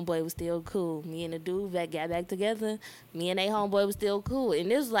they homeboy was still cool. Me and the dude got back together. Me and they homeboy was still cool. And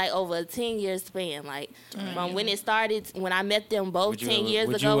this was like over a 10-year span. Like from when it started, when I met them both 10 years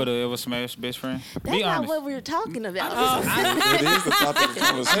would ago. you would have ever smashed best friend? That's Be not honest. what we were talking about. It is the topic of I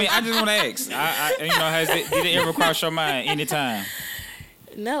conversation. mean, I just want to ask. You know, did it ever cross your mind anytime?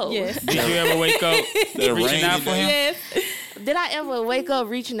 No. Yes. Did you ever wake up That reaching rainy out for him? Yes. Did I ever wake up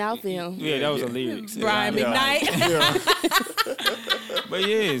reaching out for him? Yeah, that was a lyrics. Brian Yeah. McKnight. But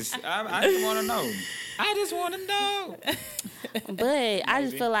yes, I just want to know. I just want to know. But I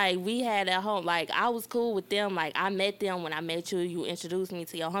just feel like we had at home, like I was cool with them. Like I met them when I met you. You introduced me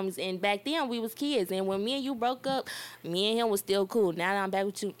to your homies. And back then we was kids. And when me and you broke up, me and him was still cool. Now that I'm back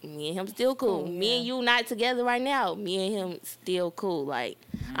with you, me and him still cool. Me and you not together right now. Me and him still cool. Like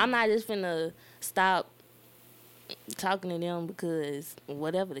I'm not just finna stop talking to them because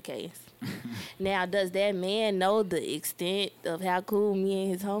whatever the case. Now, does that man know the extent of how cool me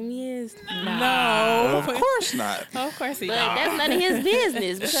and his homie is? No. Of course not. Of course he But don't. that's none of his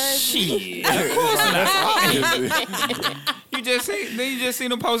business because Shit. Obviously. You just seen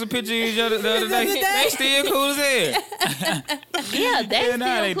them post a picture of each other the other day. They still cool as hell. yeah, they Yeah, nah,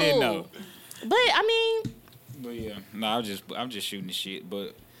 still they cool. didn't know. But I mean, But yeah, no, I'm just shooting the shit.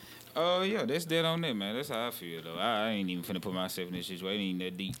 But yeah, that's dead on that, man. That's how I feel though. I ain't even finna put myself in this situation. It ain't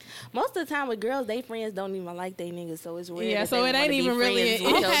that deep. most of the time with girls, they friends don't even like they niggas, so it's weird. Yeah, that so they it wanna ain't be even really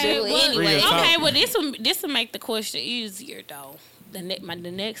friends with your Okay, dude well, anyway. Real talk. okay. Well, this will make the question easier though. The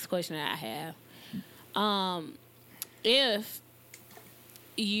next question that I have, if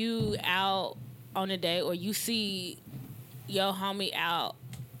you out on a date or you see your homie out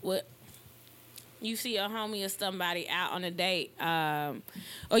with. You see your homie or somebody out on a date,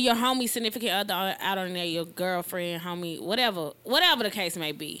 or your homie significant other out on a date, your girlfriend, homie, whatever the case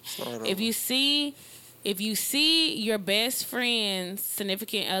may be. If you see your best friend's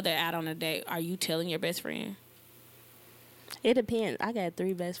significant other out on a date, are you telling your best friend? It depends. I got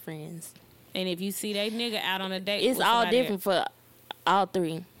 3 best friends. And if you see that nigga out on a date, It's with all somebody different for all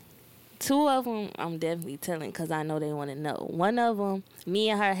 3. 2 of them, I'm definitely telling because I know they want to know. One of them, me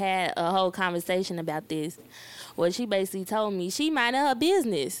and her had a whole conversation about this, where she basically told me she minded her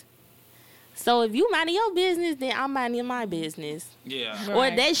business. So if you minding your business, then I'm minding my business. Yeah. Or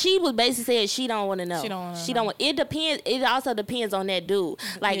Right. that she was basically saying she don't want to know. She don't wanna She know. don't. It depends. It also depends on that dude.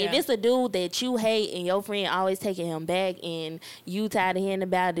 Like if Yeah. it's a dude that you hate and your friend always taking him back and you tired of hearing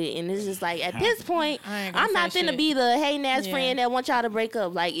about it, and it's just like at this point, I ain't gonna I'm not say finna shit. be the hating ass Yeah. friend that wants y'all to break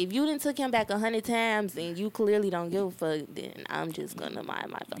up. Like if you didn't took him back 100 times and you clearly don't give a fuck, then I'm just gonna mind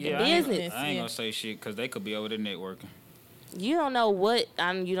my fucking Yeah, I ain't business. I ain't Yeah. gonna say shit because they could be over there networking. You don't know what.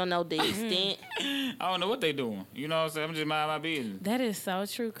 You don't know the extent. I don't know what they doing. You know what I'm saying? I'm just mind my business. That is so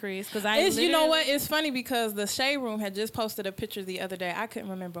true, Chris. Because You know what? It's funny because the Shade Room had just posted a picture the other day. I couldn't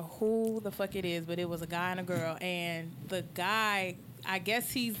remember who the fuck it is, but it was a guy and a girl. And the guy, I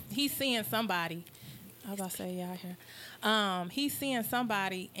guess he's seeing somebody. I was about to say y'all here. He's seeing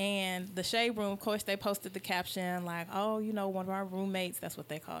somebody, and the Shade Room, of course, they posted the caption like, "Oh, you know, one of our roommates, that's what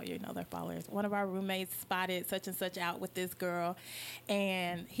they call you know their followers. One of our roommates spotted such and such out with this girl,"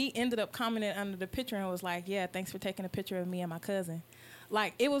 and he ended up commenting under the picture and was like, "Yeah, thanks for taking a picture of me and my cousin."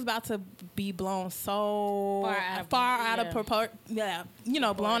 Like it was about to be blown so far out of proportion. Yeah, you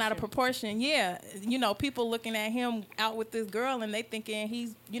know, blown out of proportion. Yeah, you know, people looking at him out with this girl and they thinking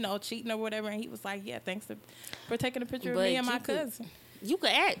he's, you know, cheating or whatever. And he was like, "Yeah, thanks for taking a picture of But me and my you could- cousin." You could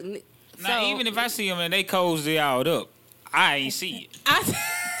act. Now, even if I see them and they cozy out up, I ain't see it.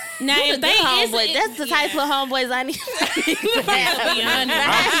 Now That's if a they good is homeboy. That's the type of homeboys I need. Let's be honest.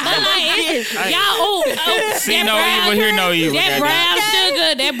 But like, it's, y'all, See no evil, hear no evil.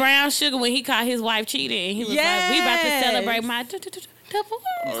 That brown sugar when he caught his wife cheating, and he was like, "We about to celebrate my divorce."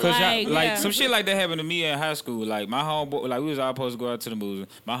 Cause some shit like that happened to me in high school. Like my homeboy, like we was all supposed to go out to the movies.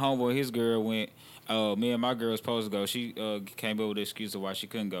 My homeboy, his girl went. Me and my girl was supposed to go. She came up with the excuse of why she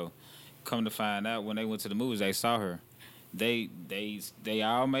couldn't go. Come to find out, when they went to the movies, they saw her. They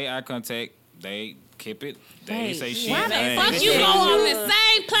all made eye contact. They kept it. They ain't say shit. Why the fuck you go on the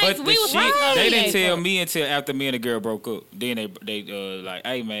same place But we was they didn't tell me until after me and the girl broke up. Then they like,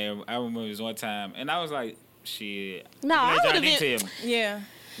 hey man, I remember this one time, and I was like, shit. No, I Y'all would have didn't been. tell me. Yeah.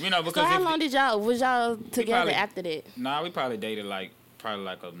 You know, So because how long did y'all was y'all together probably- after that? Nah, we probably dated probably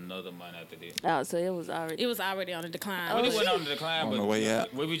another month after this. Oh, so it was already. It was already on the decline. We went on the decline, On but the way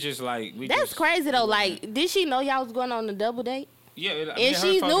out. we just like That's crazy though. Like, did she know y'all was going on a double date? Yeah, And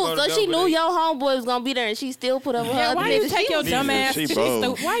she knew, so she knew your homeboy was gonna be there, and she still put up with her other Why you niggas. take your dumb ass? She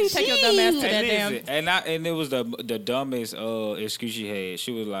bold. Why you take your dumb ass to that damn? And it was the dumbest excuse she had.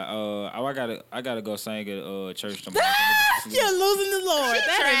 She was like, I gotta go sing at church tomorrow. You're losing the Lord.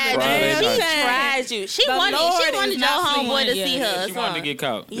 That Friday is a night. damn She shame. tried you. She The wanted Lord is your not homeboy to seeing see you. her. She wanted to get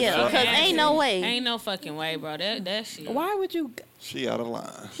caught. Yeah, because ain't no way. Ain't no fucking way, bro. That shit. Why would you? She out of line.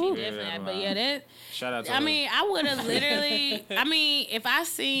 Definitely, but yeah, that. Shout out to I her. mean, I would have literally. I mean, if I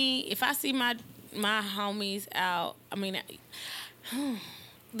see my homies out, I mean,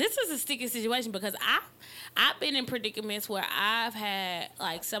 this is a sticky situation because I've been in predicaments where I've had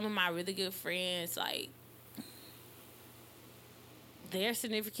like some of my really good friends like their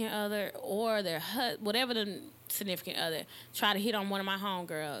significant other or their whatever the significant other try to hit on one of my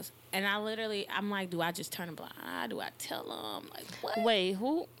homegirls, and I'm like, do I just turn a blind eye? Do I tell them like what? Wait,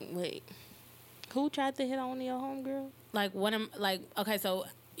 who tried to hit on your homegirl? Like okay, so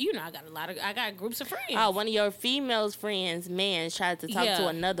you know I got groups of friends. Oh, one of your female's friends, man, tried to talk Yeah. to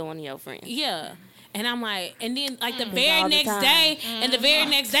another one of your friends. Yeah. And I'm like, and then like the all very the next time. day, and the very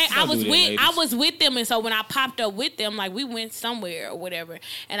next day, I Don't do that, ladies. was with them, and so when I popped up with them, like we went somewhere or whatever,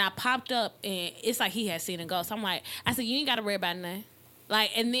 and I popped up, and it's like he had seen a ghost. I'm like, I said, you ain't got to worry about nothing.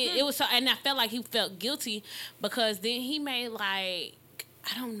 Like, and then it was so, and I felt like he felt guilty because then he made like,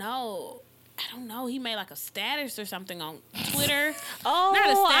 I don't know, he made like a status or something on Twitter. Oh, Not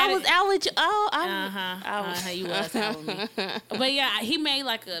a I status. was out with you. Oh, I was. You was out with me. But yeah, he made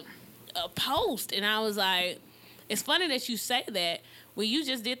like a post, and I was like, it's funny that you say that. Well, you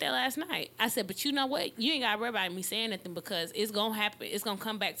just did that last night. I said, but you know what? You ain't got to worry about me saying nothing because it's going to happen. It's going to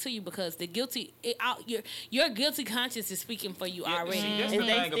come back to you because the your guilty conscience is speaking for you already. See, that's Is the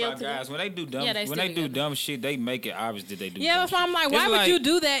they thing still about guys. When they do dumb, Yeah, they when still they do together. dumb shit, they make it obvious that they do. Yeah, dumb so I'm shit. like, It's why would you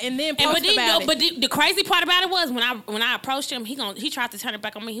do that and then post about it? But the crazy part about it was when I approached him, he tried to turn it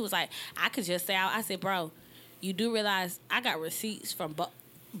back on me. He was like, I could just say out. I said, bro, you do realize I got receipts from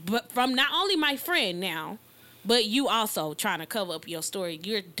from not only my friend now, but you also trying to cover up your story.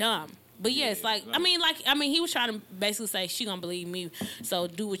 You're dumb. But yes, I mean, he was trying to basically say she gonna believe me, so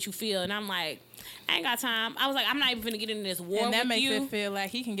do what you feel. And I'm like, I ain't got time. I was like, I'm not even gonna get into this war And that with makes you. it feel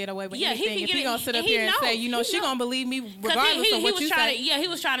like he can get away with Yeah, he anything can if get he it- gonna sit up and he here and say, know. she He gonna know. believe me 'Cause regardless of what was you trying say. to, yeah, he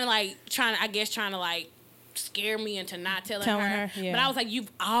was trying to scare me into not telling her. yeah. But I was like, you've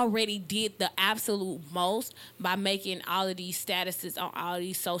already did the absolute most by making all of these statuses on all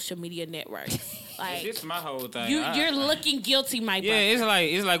these social media networks. Like, This is my whole thing. you're looking guilty, my Yeah, brother.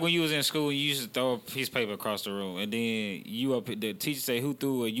 it's like when you was in school and you used to throw a piece of paper across the room and then the teacher say who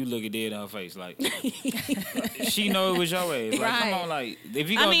threw it, you look at dead in her face like she know it was your ass. Like, Right. come on, like if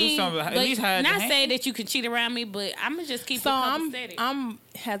you gonna do something, at but least hide your not hand. say that you can cheat around me, but I'm gonna just keep So it copacetic.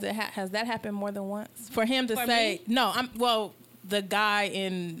 has that happened more than once for him to For say me? no? The guy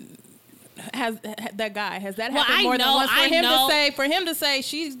in has that Well, happened I more than know- once I for him to say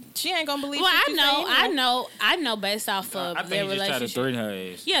she ain't gonna believe. Well, shit you say anyway. I know based off of I their think he just tried to relationship. threaten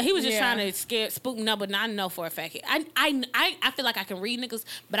her ass. Yeah, he was just Yeah. trying to spook me up, but I know for a fact. I feel like I can read niggas,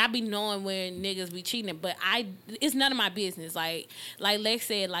 but I be knowing when niggas be cheating. But it's none of my business. Like Lex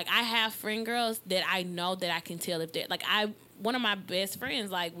said, like I have friend girls that I know that I can tell if they're like one of my best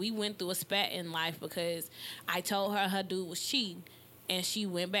friends, like we went through a spat in life because I told her dude was cheating. And she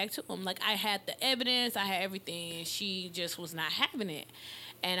went back to him. Like, I had the evidence, I had everything, and she just was not having it.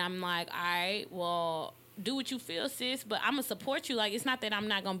 And I'm like, all right, well, do what you feel, sis, but I'm going to support you. Like, it's not that I'm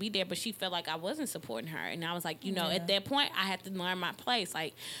not going to be there, but she felt like I wasn't supporting her. And I was like, at that point, I had to learn my place.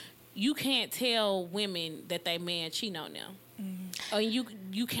 Like, you can't tell women that they man cheat on them. Oh, you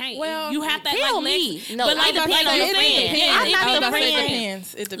can't. Well, you have to tell like me. Lex, No, but like I'm not depend on saying the it friend. depends. Yeah, I'm not it the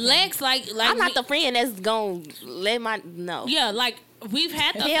depends. friend. It depends. Lex, like I'm not me- the friend that's gonna let my no. Yeah, like we've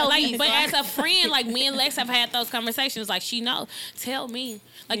had those, Hell like, me, but son. as a friend, like me and Lex have had those conversations. Like she knows, tell me,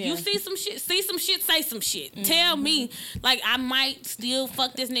 like you see some shit, say some shit. Tell me, like I might still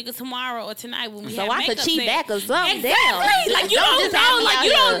fuck this nigga tomorrow or tonight when we So have I could makeup cheat sex. back or something. Exactly. Damn. Like you Don't don't just have know, me like out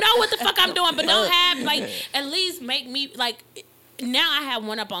you here. don't know what the fuck I'm doing, but don't have like at least make me like. Now I have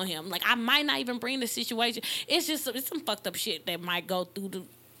one up on him. Like I might not even bring the situation. It's just it's some fucked up shit that might go through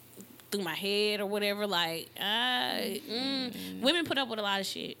my head or whatever. Like women put up with a lot of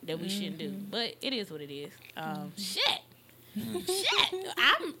shit that we shouldn't do, but it is what it is. Shit.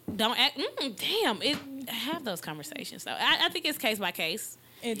 I don't act. Damn. It have those conversations. So I think it's case by case.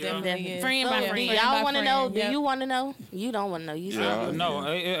 It definitely is. Friend by friend. Y'all want to know? friend, Do you want to know? You don't want to know. You Yeah. said No,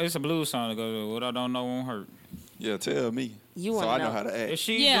 it's a blues song that goes, "What I don't know won't hurt." Yeah, tell me. You so wanna I know know. how to act. If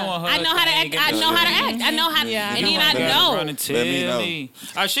she Yeah, doing her I know how to thing, act. I know how to act. I know how. Yeah, and then I gotta know. Run and tell Let me know. me.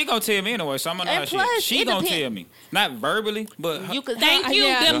 She gonna tell me anyway, so I'm gonna know And how she. plus, She it gonna depend- tell me, not verbally, but you could. Thank you.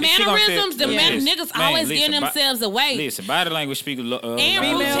 Yeah. The She gonna mannerisms, tell- the Yes. niggas Man, always listen, getting themselves away. listen, body language speak And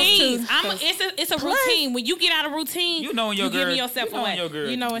Females routines. too. It's a routine. When you get out of routine, You know when your you girl, giving yourself you know when away. your girl,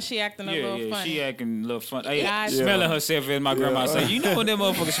 You know when she acting a little yeah, funny. she acting a little fun. Hey, Yeah. smelling herself, as my grandma say. You know when them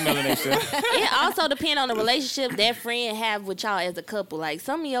motherfuckers smelling themselves. It also depends on the relationship that friend have with y'all as a couple. Like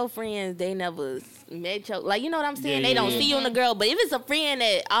some of your friends, they never met your, like, you know what I'm saying? Yeah, They don't yeah. see you and the girl. But if it's a friend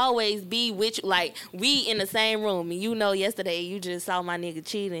that always be with you, like we in the same room, and you know yesterday you just saw my nigga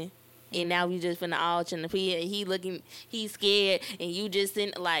cheating, and now we just finna all chin the pee, and he scared, and you just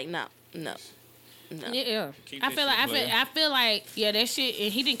sitting like no. Yeah, Keep I that feel like shit I feel like that shit.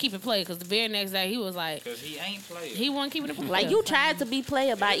 And he didn't keep it played because the very next day he was like Cause he ain't playing. he wasn't keeping it played. Like you tried to be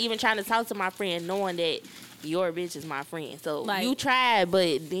player by even trying to talk to my friend, knowing that your bitch is my friend. So Like- you tried,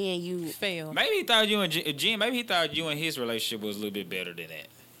 but then you. Fail. Maybe he thought you and Jim. Maybe he thought you and his relationship was a little bit better than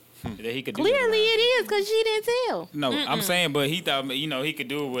that. That he could do Clearly it. it is because she didn't tell. No, I'm saying, but he thought he could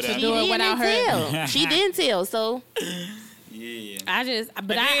do it without. She do it without her. didn't tell. She didn't tell. So Yeah. but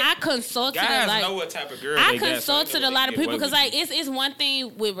then I consulted Guys like know what type of girl I they got, so they consulted know a what lot they of get people away because with. like it's one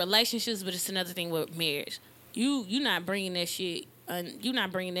thing with relationships, but it's another thing with marriage. You not bringing that shit. You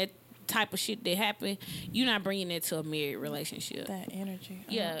not bringing that type of shit that happened. You not bringing it to a married relationship. That energy.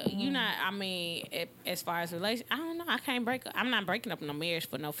 Yeah, you not. I mean, as far as relation, I don't know. I can't break. I'm not breaking up no marriage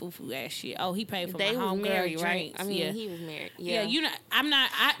for no foo ass shit. Oh, he paid for they my was homegirl married, right? drinks. I mean, yeah. he was married. Yeah, Yeah, you not. I'm not.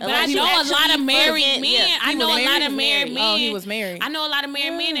 But Unless I you know a lot actually of married fucking- men. yeah. I He know was a lot married? of married men. Oh, he was married. I know a lot of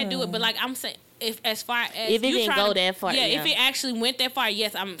married men that do it, but like I'm saying, if as far as If it you didn't trying go to- that far, yeah, yeah. if it actually went that far,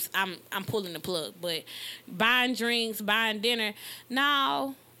 yes, I'm pulling the plug. But buying drinks, buying dinner,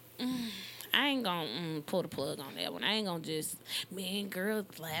 no. I ain't gonna pull the plug on that one. I ain't gonna just, man, girl,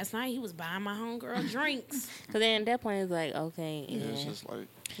 last night he was buying my homegirl drinks. Because then at that point it's like, okay, Yeah, yeah. it's just like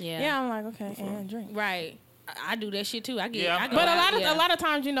Yeah, I'm like, okay, and drink. Right. I do that shit too. I get. Yeah, I go But out, yeah. a lot of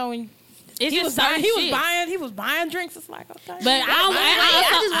times, you know, when It's he just was buying, certain he shit. was buying drinks. It's like, okay. But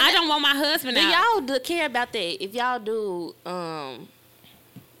I don't want my husband Do out. y'all care about that? If y'all do,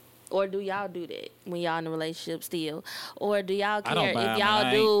 or do y'all do that when y'all in a relationship still? Or do y'all I don't care buy if 'em, y'all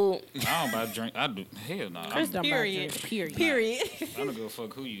I do? I don't buy drink. I do. Hell no. Chris don't buy Period. drinks, Period. Period. I don't give a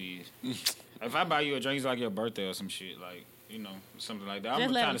fuck who you is. If I buy you a drink, it's like your birthday or some shit, like something like that. Just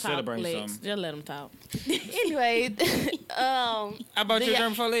I'm let trying him to talk, celebrate Lex. something. Just let him talk. Anyway, I bought you a Yeah.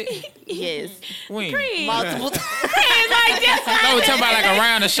 drink before that. yes, When? multiple times. No, we talking about like a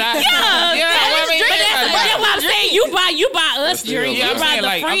round of shots. Yeah, what I mean? That's what I'm saying. You buy us still drinks. Yeah, You I'm buy saying, the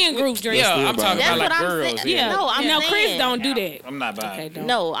like, friend group drinks. Yeah, Still I'm talking That's about what like I'm girls. saying. Yeah. No, I'm No, saying. Chris don't do that. I'm not Okay, buying. don't.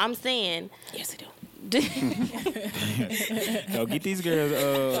 No, I'm saying. Yes, he do. Yo, get these girls.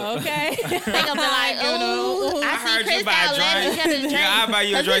 Okay. They gonna be like, oh, I see heard Chris you buy out a letting drink. each other drink. Yeah, I buy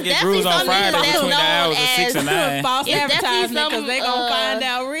you a 'Cause drink it's at Cruise on definitely Friday some niggas between the that's hours of known 6 and 9. False It's definitely advertisement because some, they gonna find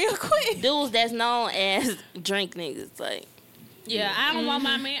out real quick. Dudes that's known as drink niggas. Like, Yeah, I don't want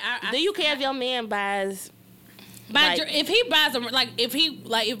my man. do you care if your man buys? But Like- if he buys them, like if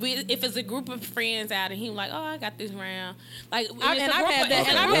it's a group of friends out and he like, oh, I got this round, like And it's a I've group had of, that- it's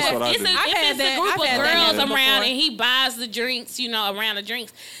and a I've group had- of, That's it's what I a, do. I've if had it's that- a group I've of had that girls happen around before. and he buys the drinks, around the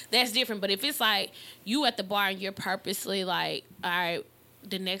drinks, that's different. But if it's like you at the bar and you're purposely like, all right,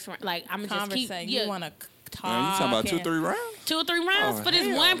 the next round, like I'm gonna just keep, Conversation. yeah, You want to talk. man, you talking about 2, and- 3 rounds? 2 or 3 rounds Oh, for this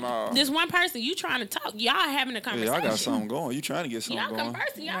hell one no. person. You trying to talk? Y'all having a Yeah, conversation. I got something going. You trying to get something Y'all going?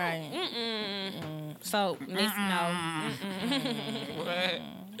 conversing. Y'all. Right. So no.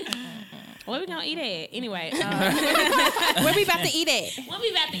 What we gonna eat at? Anyway, Where we about to eat at? what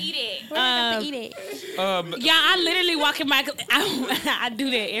we about to eat at? Where we about to eat at? Yeah, I literally walk in my. I do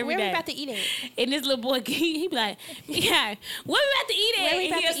that every Where we day. about to eat at? And this little boy, he be like, yeah, what we about to eat at? Where we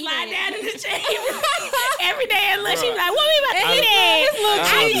And about he'll to eat slide at? down in the chair. Every day at lunch, he be like, what we about to eat at? His little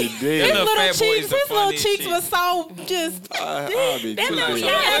I'll be cheeks, dead. his Little little fat boy cheeks, is the his little funniest cheeks shit. was so just. I'll be too little big. He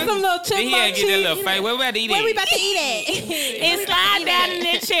had some little Then he chipmunk had to get that little cheeks. face. Where we about to eat Where we at? about to eat at? And slide down in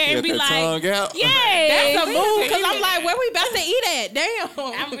that chair and Get be the like, tongue out. yeah. That's a move because I'm like, where we about to eat at? Damn.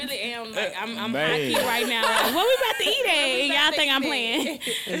 I really am like I'm high Man. key right now. Like, what we about to eat at? And y'all think I'm playing?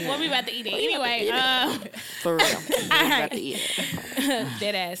 What we about to eat at? Anyway, For real. We're about to eat it.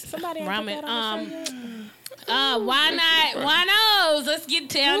 dead ass Somebody ain't put ramen. that on the show yet? Why not? Why not? Let's get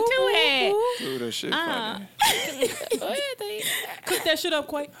down to it. Ooh, that shit Uh, funny. Cook that shit up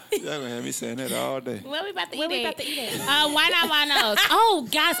quick. Y'all gonna have me saying that all day. What we about to Where eat we at? about to eat at? Why not? Why not? Oh,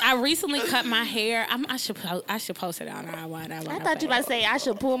 guys, I recently cut my hair. I should post it on our why not? Why I not thought you about to say I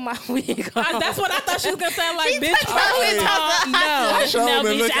should pull my wig off. That's what I thought she was gonna sound like, bitch. I showed No, him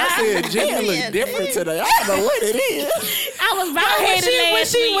and bitch, look, I said, Jimmy look different today. I don't know what it is. I was bald headed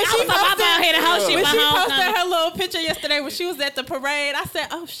last week. I was my bald headed whole shit When for she posted homecoming. her little picture yesterday when she was at the parade, I said,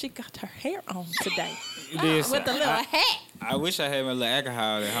 "Oh, she got her hair on today Listen, with the little hat." I wish I had my little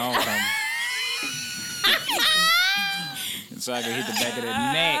alcohol at homecoming. So I could hit the back of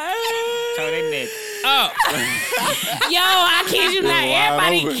that neck. Toe that neck up. Yo, I kid you not. Wide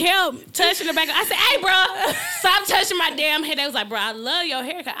Everybody open. kept touching the back. I said, hey, bro, stop touching my damn hair. They was like, bro, I love your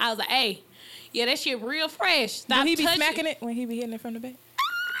haircut. I was like, hey, yeah, that shit real fresh. Stop Did he be touching smacking it when he be hitting it from the back?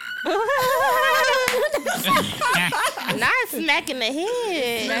 Not smacking the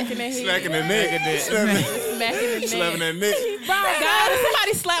head. Smacking that head. Smacking the neck. Smacking the Slapping neck. that neck. Bro, God, if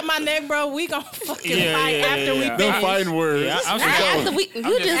somebody slap my neck, bro, we gon' fucking Yeah, fight yeah, after we yeah. Them finish. fighting words. Yeah, I'm After just we, you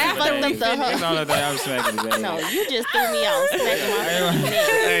I'm just just fucked up That's the the only thing I'm smacking today. No, you just threw me off. Smacking my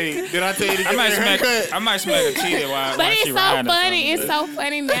Hey, did I tell you to I get might your smack. haircut? I might smack a cheetah while But it's she so riding or funny. something, It's so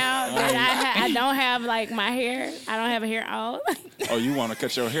funny now that I don't have like my hair. I don't have a hair all. Oh, you want to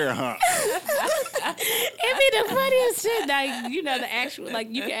cut your hair, huh? It be the funniest shit. Like, you know, the actual, like,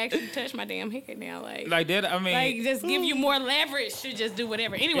 you can actually touch my damn hair now. Like that. I mean, Like, just give you more leverage to just do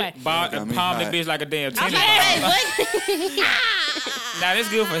whatever. Anyway. Got me palm the hot. bitch like a damn tennis Hey, ball. what? Now that's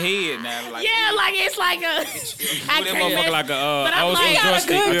good for head. Now, like, Yeah, like, it's like a. I that can't motherfucker mess- like a But I'm old school like, joystick,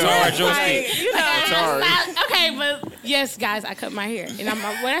 good Atari grip, joystick. You know, Atari. Okay, but yes, guys, I cut my hair. And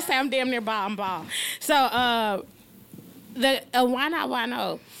when I say I'm damn near bald, I'm bald. So, why not, why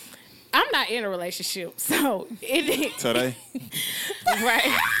no? I'm not in a relationship, so it Today.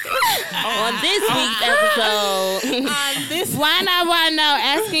 right. On this week's episode, Why not? Why no?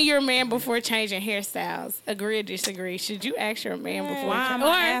 Asking your man before changing hairstyles. Agree or disagree? Should you ask your man before? why am or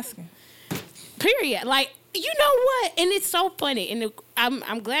I asking? period. Like, you know what? And it's so funny. And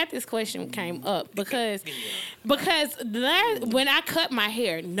I'm glad this question came up because when I cut my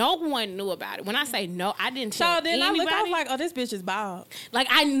hair, no one knew about it. When I say no, I didn't tell So then I anybody. look, I was like, oh, this bitch is bald. Like,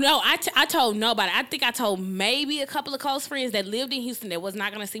 I know, I told nobody. I think I told maybe a couple of close friends that lived in Houston that was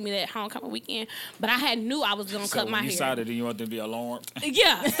not going to see me that homecoming weekend. But I knew I was going to So cut my when you hair. saw that, then you want them to be alarmed.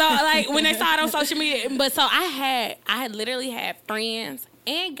 Yeah. So, like, when they saw it on social media. But so I had literally had friends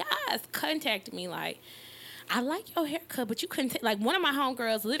and guys contact me like, I like your haircut, but you couldn't like one of my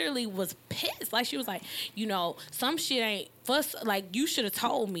homegirls literally was pissed. Like, she was like, you know, some shit ain't fuss, like, you should have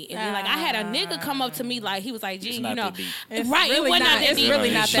told me. And then, like, I had a nigga come up to me, like, he was like, gee, It's you not know, that deep. It's right, really it wasn't not- not that it's deep.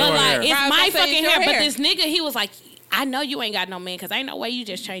 really not But, that like, deep. it's Right, I was my gonna say, fucking it's your hair. But hair. this nigga, he was like, I know you ain't got no man, because ain't no way you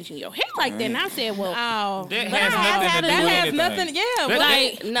just changing your hair like that. And I said, well, Oh, That But has I have nothing had to a- do that with has anything. nothing. Yeah, That-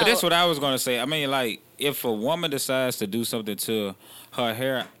 like, no. But that's what I was gonna say. I mean, like, if a woman decides to do something to her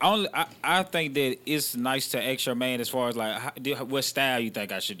hair, I think that it's nice to ask your man as far as like what style you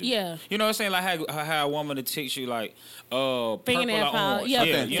think I should do. Yeah. You know what I'm saying? Like how a woman to teach you like purple Fingernail or polish. orange. Yeah,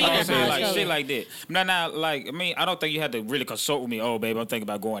 Yeah, you know what I'm saying? fingernail Like polish. shit like that. Now, like, I mean, I don't think you have to really consult with me. Oh, babe, I'm thinking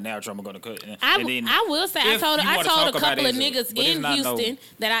about going natural. I'm gonna cut. And then I will say, I if told you wanna a talk about couple of it, niggas but it's in not no- Houston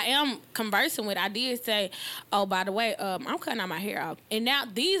that I am conversing with. I did say, oh, by the way, I'm cutting out my hair off. And now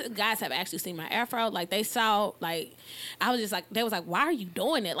these guys have actually seen my afro. Like, they saw, like, I was just like, they was like, why are you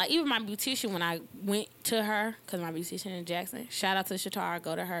doing it? Like, even my beautician, when I went to her, because my beautician in Jackson, shout out to Shatara,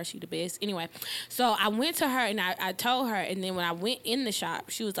 go to her, she the best. Anyway, so I went to her and I told her, and then when I went in the shop,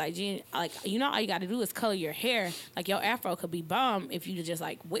 she was like, Jen, like, you know, all you got to do is color your hair. Like, your afro could be bomb if you just,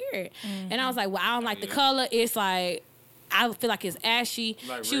 like, wear it. And I was like, well, I don't like the color. It's like, I feel like it's ashy.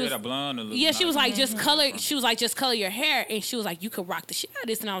 Like She red was- or blonde. Or Yeah, she was like, just color. She was like, just color your hair, and she was like, you could rock the shit out of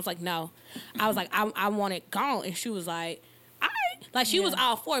this. And I was like, no. I was like, I want it gone. And she was like, all right. Like she was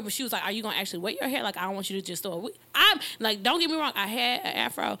all for it, but she was like, "Are you gonna actually wear your hair? Like I don't want you to just throw it." I'm like, don't get me wrong, I had an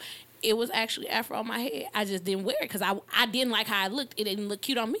afro. It was actually afro on my head. I just didn't wear it because I didn't like how it looked. It didn't look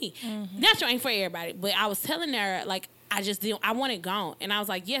cute on me. Natural ain't for everybody, but I was telling her like I just didn't. I want it gone, and I was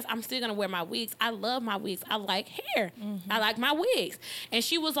like, yes, I'm still gonna wear my wigs. I love my wigs. I like hair. I like my wigs. And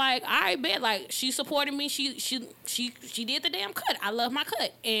she was like, all right, bet. Like she supported me. She did the damn cut. I love my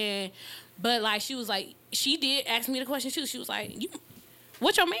cut. But like she was like, she did ask me the question too. She was like,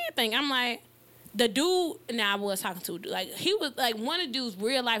 what your man think? I'm like, the dude. Now I was talking to like he was like one of the dudes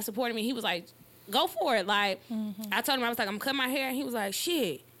real life supporting me. He was like, go for it. Like I told him I was like, I'm cutting my hair, and he was like,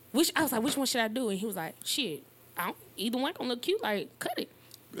 shit. I was like, which one should I do? And he was like, shit. Either one gonna look cute. Like cut it.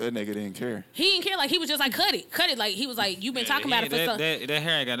 That nigga didn't care. He didn't care. Like he was just like cut it. Like he was like, you've been talking about it for so. That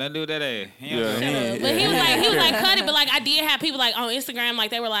hair ain't got nothing to do with that ass. But he was like cut it. But like I did have people like on Instagram like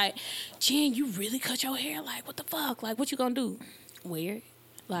they were like, Jen, you really cut your hair? Like what the fuck? Like what you gonna do? Weird.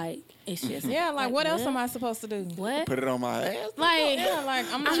 Like it's just like what else am I supposed to do? What? Put it on my ass. Like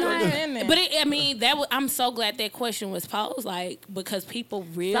I'm not in there. But I'm so glad that question was posed, like because people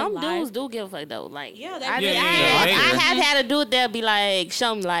realize some dudes do give a fuck though. Like I Yeah. have had a dude that be like,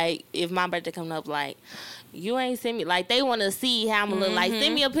 show me like if my birthday coming up, like you ain't send me like they want to see how I'm gonna look. Like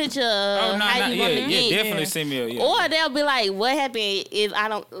send me a picture of how you want to get. Definitely send me a Or they'll be like, what happened if I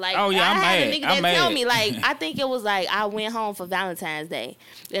don't like? Oh, yeah, I I'm had mad. a nigga I'm that tell mad. me like I think it was like I went home for Valentine's Day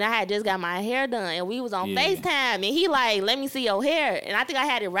and I had just got my hair done and we was on FaceTime and he like let me see your hair and I think I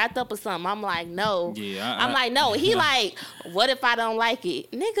had it wrapped up or something. I'm like no. I'm like no. He like what if I don't like it,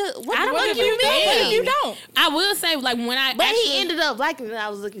 nigga? What the fuck you mean? What if you don't? I will say like when I But he ended up liking it. I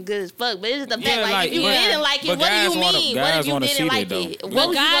was looking good as fuck. But it's just the fact like if you but- didn't like it, but what do guys you wanna- mean? guys What if you wanna see didn't that, like though. it? But What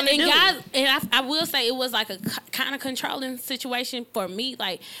was you gonna do? And I will say it was like a kind of controlling situation for me.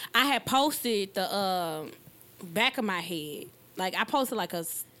 Like I had posted the back of my head. Like I posted like a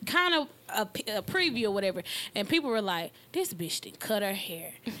kind of a preview or whatever, and people were like, "This bitch did cut her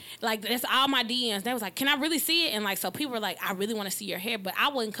hair." Like that's all my DMs. They was like, "Can I really see it?" And like so, people were like, "I really want to see your hair," but I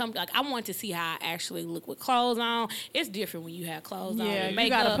wouldn't come. Like I wanted to see how I actually look with clothes on. It's different when you have clothes on. Yeah, And you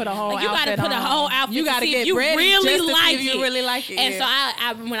makeup. gotta put a whole you gotta outfit put a on. whole outfit. You to gotta see get if you ready really just to see like if you it. really like it, And yeah. so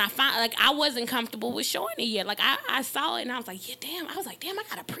I when I found like I wasn't comfortable with showing it yet. Like I saw it and I was like, yeah, damn. I was like, damn, I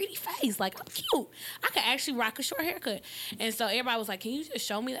got a pretty face. Like I'm cute. I could actually rock a short haircut. And so everybody was like, can you just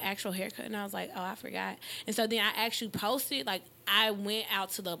show me the actual haircut? And I was like, oh, I forgot. And so then I actually posted, like, I went out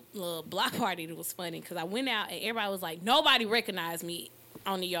to the block party. It was funny because I went out and everybody was like, nobody recognized me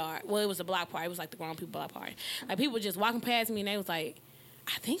on the yard. Well, it was a block party. It was like the grown people block party. Like, people just walking past me and they was like,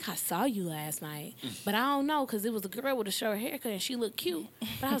 I think I saw you last night, but I don't know because it was a girl with a short haircut and she looked cute.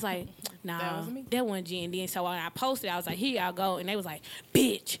 But I was like, nah, that wasn't G. And then so when I posted, I was like, here y'all go. And they was like,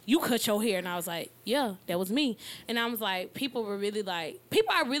 bitch, you cut your hair. And I was like, yeah, that was me. And I was like, people are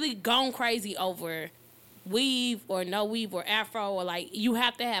really gone crazy over weave or no weave or afro or like you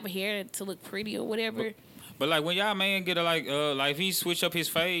have to have hair to look pretty or whatever. But like when y'all man get a like if he switch up his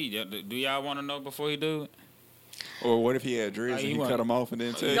fade, do y'all want to know before he do it? Or what if he had dreads Like, and he he cut them off and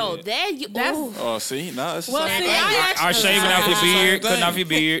then tell No, you? that's Oh, see, no, it's the Well, same see, thing. I Or shaving off your beard, cutting off your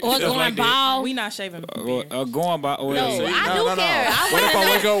beard, Or stuff going like that. bald. We not shaving. Or going by. Or no, see, I no, do no. care. I What if I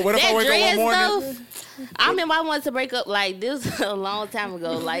wanna wake know up? What if I that wake up one dread morning? stuff, I remember I wanted to break up like this a long time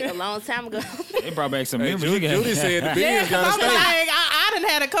ago. They brought back some Hey, memories. Judy said the Yeah, beard's because gotta I'm stay. like, I done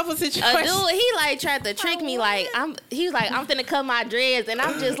had a couple A situations. dude, he like tried to trick me. Like he was like, I'm finna cut my dreads, and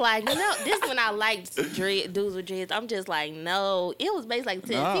I'm just like, no. This when I liked dudes with dreads. I'm just like, no. It was basically like a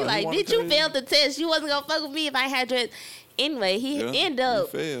test. Nah, he he like, wanna did you tell you. fail the test? You wasn't gonna fuck with me if I had dreads. Anyway, he Yeah, ended he up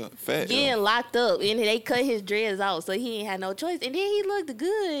failed. Fat, getting yeah. locked up, and they cut his dreads out, so he ain't had no choice. And then he looked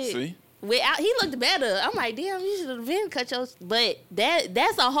good. See? He looked better. I'm like, damn, you should have been cut your. But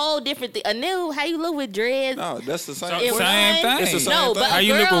that's a whole different thing. How you look with dreads. No, that's the same. in Same one- thing. It's the same No, thing. but How a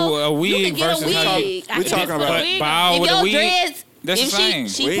you look girl, with a wig you can get versus a how you- wig. We talking about- But bald If with a your wig. dreads, That's if the same.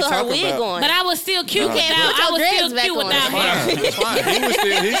 she We put her talking wig about- on. But I was still cute Nah. can't without. put your I was dreads still back cute on. without hair. That's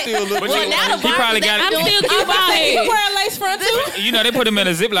fine. He still look. well, now the He probably barbers got that it. I'm do- still cute bald You head. wear a lace front too? You know they put them in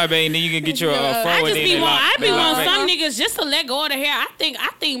a Ziploc bag and then you can get your fro I and just then be they want. lock- I be they want lock some back. niggas just to let go of the hair. I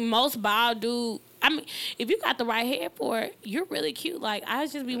think most bald dude. I mean, if you got the right hair for it, you're really cute. Like I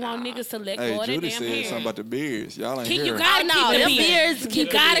just be wanting niggas to let Hey, go of their Judy damn said hair. something about the beards. Y'all ain't You hear it. gotta no, keep the them beard. beards You keep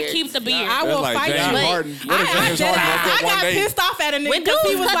the gotta beards. keep the beard. I That's will like fight James you. Harden. What if James Harden woke I up one got day? pissed off at a nigga When because he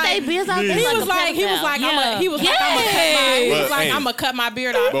dudes was cut like, their beards off, he they was a like, I'm But, hey. gonna cut my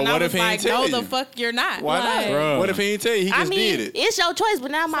beard off. But And I what was if he like, ain't tell no, the you? fuck you're not. Why Like, not? Bruh. What if he ain't tell you? He I just mean, did it. it's your choice, but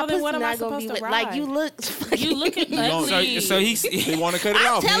now my So then pussy what am I not gonna be supposed to with. Like ride? you look. You looking gon- ugly. So he's He want to cut it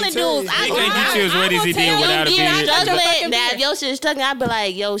I'm off. He telling ain't tell dudes, you. I He can't get you as wet as he did without a Yeah, beard. struggling. Now, if your shit's struggling, I'd be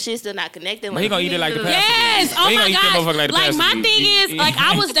like, yo, shit's still not connecting. But he gonna eat it like the pastor. Yes. Oh He my gonna eat that motherfucker gosh. like the Like pastor my did. thing is, like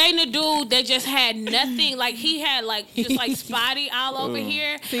I was dating a dude that just had nothing. Like he had like just like spotty all over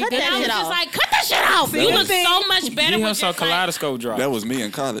here. Cut And that I was shit just off. like, cut that shit off. You look so much better Give him with some just like, kaleidoscope drop. That was me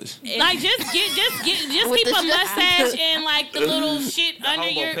in college. like just With keep the a mustache and like the little shit under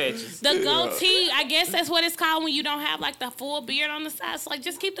homo your patches. the goatee. I guess that's what it's called when you don't have like the full beard on the sides. Like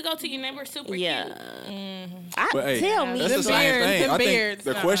just keep the goatee. You're never super Yeah. cute. But hey, Tell me. that's the same beards, thing. them I think beards,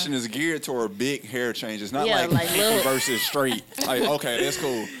 the nah. question is geared toward big hair changes, not Yeah, like like little- versus straight. Like, okay, that's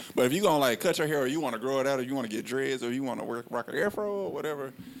cool. But if you gonna like cut your hair, or you want to grow it out, or you want to get dreads, or you want to rock an afro or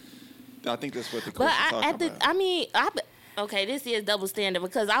whatever, I think that's what the But question's talking about. okay, this is double standard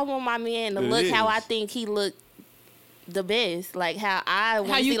because I want my man to It look how is. I think he look the best, like how I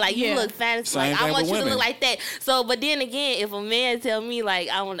want to you- see, like you yeah. look fancy, Same like I thing want with you to women. look like that. So, but then again, if a man tell me like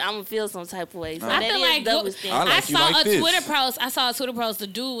I'm gonna feel some type of way, so I that feel is like double I standard. like you saw like a this. Twitter post. I saw a Twitter post. The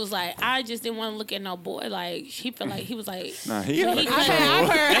dude was like, I just didn't want to look at no boy. Like he felt like he was like, Nah, he out of He control. I've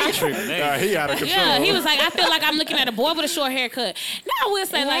heard. Tripping, they- Nah, he out of control. yeah, he was like, I feel like I'm looking at a boy with a short haircut. Now I will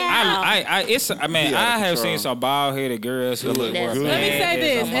say like, wow. I have seen some bald headed girls who look That's good. Let me say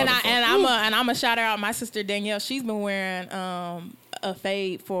as this, a and motherfucker. I'm a shout out my sister Danielle. She's been wearing a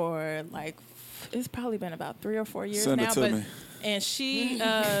fade for like it's probably been about 3 or 4 years Send it now. to But me. and she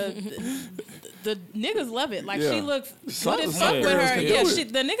the niggas love it. Like Yeah. she looks Some- good as some fuck with girls her. can do Yeah,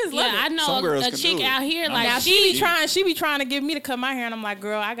 it. the niggas love Yeah, I it. know Some girls a can chick do it. out here like Now she she be trying to get me to cut my hair, and I'm like,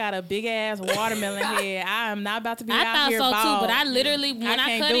 girl, I got a big ass watermelon head. I am not about to be I out thought here so bald. too, but I literally when I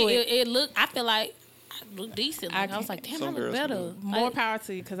can't cut do it, it looked. I feel like I look decent. Like, I was like, damn, Some I look girls can do better. it. More Like, power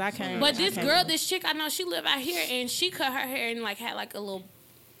to you, because I can't. but I this can't girl, do it. this chick, I know she live out here, and she cut her hair and like had like a little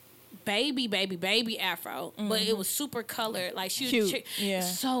baby afro, but it was super colored. Like she was Cute, a chick, yeah.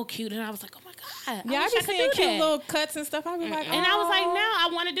 so cute, and I was like, oh my god, Yeah, I wish be could seeing do cute that. little cuts and stuff. I be like, And I was like, "Aw." now I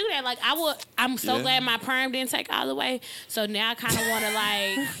want to do that. Like I'm so Yeah. glad my perm didn't take all the way. So now I kind of want to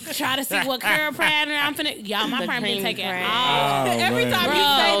like try to see what curl pattern I'm finna. Y'all, my The perm didn't cream take it perm. all. Every time Bro, you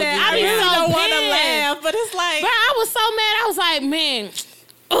say that, I I be really so don't want to pissed. laugh, but it's like, But I was so mad. I was like, man,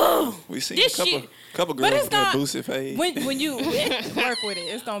 We seen This a shit- couple But girls it's with that not- boosted fade. when you work with it,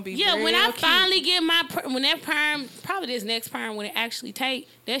 it's gonna be yeah. When real I cute. finally get my when that perm, probably this next perm when it actually take,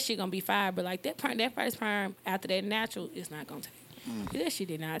 that shit gonna be fire. But like that perm, that first perm after that natural, it's not gonna take. That shit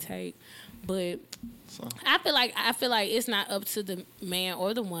did not take. But So, I feel like it's not up to the man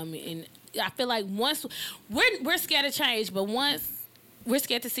or the woman, and I feel like once we're scared of change, but once we're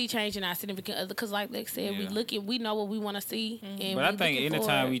scared to see change in our significant other, because like Lex said, we know what we want to see, and But I we think looking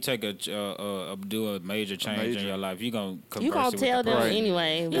anytime for we take do a major change in your life, you gonna converse You gonna it with tell the them person.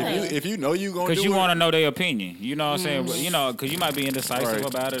 anyway. Yeah. Like, if you know you gonna do Because you it, want to know their opinion. You know what I'm saying? But, you know, because you might be indecisive Right.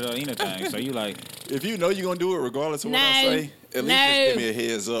 about it or anything. So you like, if you know you're gonna do it regardless of what I No. say, at least No. just give me a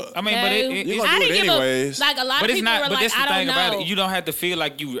heads up. I mean, but No. it, You it's, gonna I do didn't it give anyways. like a lot but of it's people not. were But like, that's the I don't thing about know. it. You don't have to feel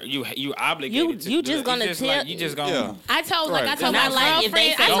like you obligated. You to just do it. gonna It's tell- like, you just gonna. Yeah. I told Right. I told Not my like if they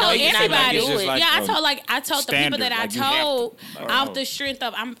girlfriend, say I don't told make it, not everybody. do it. Yeah, I told the standard, people that like I you have to. told Oh. off the strength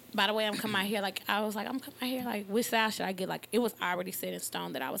of by the way, I'm cutting my hair. Like I was like, I'm cutting my hair. Like which style should I get? Like it was already set in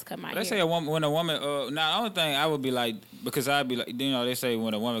stone that I was cutting my Let's say hair. when a woman. Now the only thing I would be like, because I'd be like, you know, they say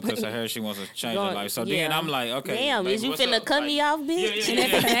when a woman cuts her hair, she wants to change her Going- life. So then yeah. I'm like, okay, damn, baby, is you what's finna up? cut Like, me off, bitch? And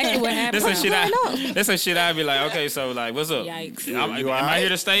that's exactly what happened. That's some shit. What's going on? That's some shit. I'd be like, okay, so like, what's up? Yikes. Am I here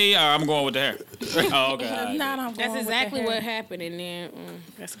to stay or I'm going with the hair? Oh, okay. all right. Nah, I'm going That's with exactly the what hair. happened, and then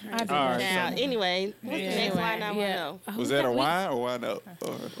that's crazy. I do All right, Now, so- anyway, what's the next line I want to know? Was that a why or why no?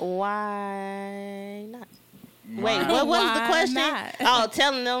 Or, Why not? Wait, Why? what was the Why question? not? Oh,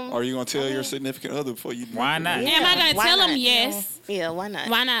 telling them. are you gonna tell your significant other before you? Why not? Yeah. Am I gonna Why tell them not? yes? Yeah, why not?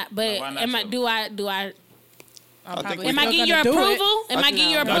 Why not? But why not am I? tell them? Do I? I'm I think probably we- Am I still getting your gonna do it. approval? Am I getting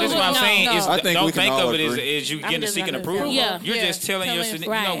your No, approval? this is what I'm saying. No. Is I think don't we can think all of it agree. as you I'm getting just seeking gonna approval. say- Yeah. You're Yeah. just telling your, Telling- you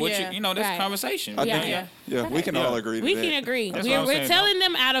know Right, what yeah. you know. That's Right. conversation. I Yeah. think, Yeah. yeah, we can all Yeah. agree to We that. can agree. That's what I'm We're saying, telling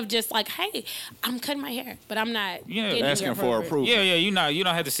them out of just like, hey, I'm cutting my hair, but I'm not Yeah. getting Asking your for approval. Yeah, you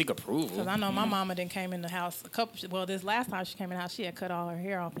don't have to seek approval. Because I know my mama didn't came in the house this last time she came in the house, she had cut all her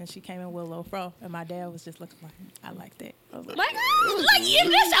hair off and she came in with a little fro. And my dad was just looking like, I like that. I was like, Like if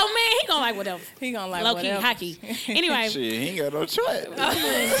that's your man, he gonna like whatever. he gonna like Low key whatever. hockey. Anyway, Shit, he ain't got no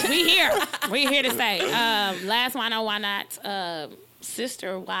choice. we here. We here to say. Last one on why not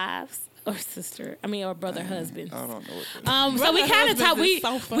sister wives or brother husbands. I don't know what that So we Brother kind of husbands talked. is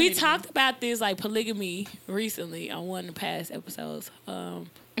so funny We to me. talked about this like polygamy recently on one of the past episodes. Why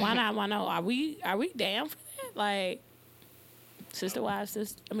not? Why no? Are we down for that? Like sister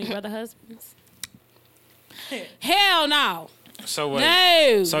wives, brother husbands. Hell no. So what?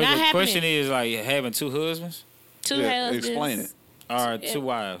 No, So not the happening. question is like having two husbands Two Yeah, husbands. explain it. or two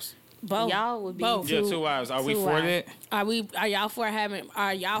wives? Both. Y'all would be Both. Yeah, two wives. Are we two for wives. that? Are y'all for having?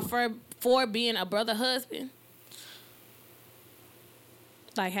 Are y'all for being a brother husband?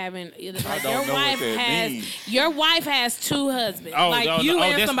 Like having like don't your know what wife that has means. your wife has two husbands. Oh, Like no, you no,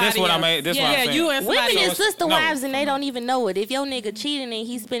 and that's somebody what else. I mean. That's what I'm Yeah, saying. you and somebody Women else. and sister No. wives, and they don't even know it. If your nigga cheating and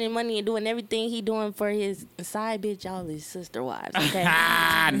he's spending money and doing everything he doing for his side bitch, y'all is sister wives. Okay.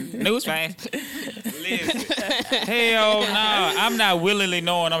 Newsflash. Listen. Hell no. I'm not willingly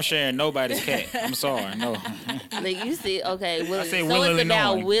knowing I'm sharing nobody's cat. I'm sorry. No. Like you said, okay. Well, say so willingly it's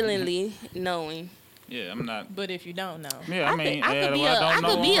about knowing. willingly knowing. Yeah, I'm not. But if you don't know, Yeah, I mean, I could be well, I I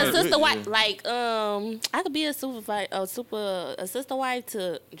don't could be know. a sister Yeah. wife. Like I could be a sister wife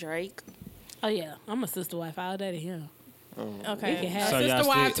to Drake. Oh yeah, I'm a sister wife all day to him. okay, can have- So y'all sister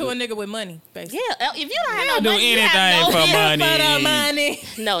wife to still- a nigga with money, basically. Yeah, if you don't have Don't no do money, you have anything no for reason- money. For the money.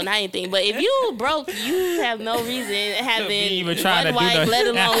 No, not anything. But if you broke, you have no reason having even trying one to do wife, the- let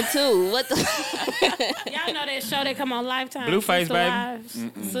alone two. What the? Y'all know that show that come on Lifetime? Blueface, Sister baby. Wives?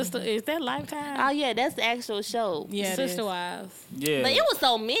 Sister, is that Lifetime? Oh yeah, that's the actual show. Yeah, it Sister is. Wives. Yeah. But it was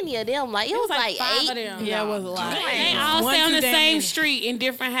so many of them. Like it was like 5 eight. of them. Yeah, it was a lot. They all One stay on too the damn same many. street in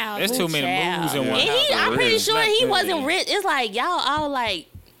different houses. There's too many Child. moves in one And house. I'm pretty Really? sure he wasn't rich. It's like y'all all like.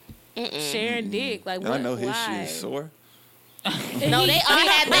 Sharing dick. Like, what? I know his why? shit is sore. No, they all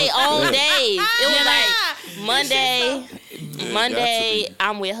had their own days. It was like Monday,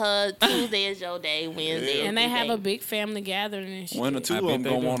 I'm with her. Tuesday is your day. Wednesday, And they have a everything. big family gathering and shit. One or two I of bet them they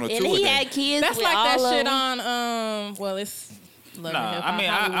gonna do. want a And two he of them. had kids. That's with like all that of shit them. on. Well, it's Love and Nah, Hip I Hop mean,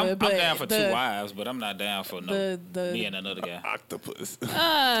 Hollywood, I'm but down for two the- wives, but I'm not down for no the- me and another guy. Octopus.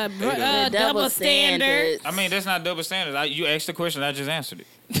 The Double standard. I mean, that's not double standard. You asked the question, I just answered it.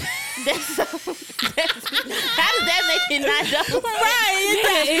 How does that make it not double?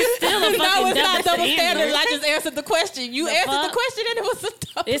 Right, It's still a no, fucking it's not double standard. standard. I just answered the question. You answered fuck? the question, and it was a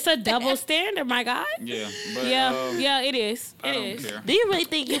double. It's a double standard, my God. Yeah, but Yeah, it is. I It don't is. care. Do you really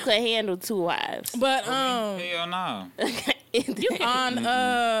think you could handle two wives? But Hell no.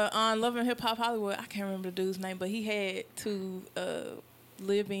 on Love and Hip Hop Hollywood, I can't remember the dude's name, but he had to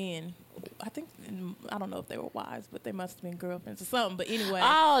live in. I think I don't know if they were wives, but they must have been girlfriends or something. But anyway,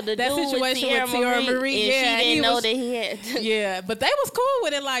 Oh, the that dude situation with with Tierra Marie, and yeah, she he didn't know was- that he had. yeah, but they was cool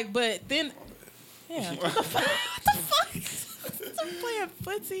with it. Like, but then, yeah, what the fuck? I'm playing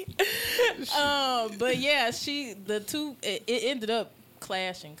footsie. But yeah, it ended up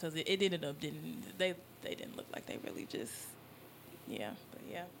clashing because it ended up they didn't look like they really just But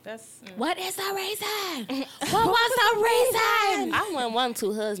yeah, that's What is the reason? What was the reason? I wouldn't want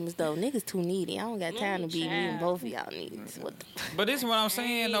two husbands though. Niggas too needy. I don't got time to be meeting both of y'all niggas. What the But this is what I'm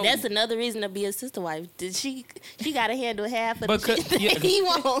saying, though. That's another reason to be a sister wife. Did she got to handle half of But the could- shit yeah. that he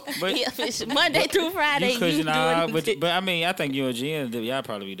won't. But- Yeah, it's Monday through Friday. You could, you nah, doing but I mean, I think you and Jen, y'all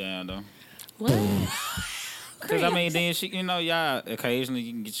probably be down though. What? Cause I mean, then y'all occasionally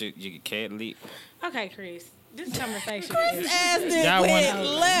you can get your cat leak. Okay, Chris. This conversation Chris is... asked it Y'all went want-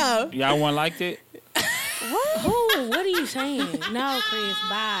 left. Y'all one like that? Who? What are you saying? No, Chris,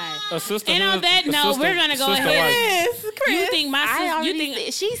 bye. A sister. And on that note, we're gonna go sister ahead. wife. Yes, Chris. You think my I sister... You already think...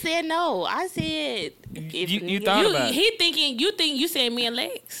 said, she said no. I said if You thought about it. He thinking... You think you said me and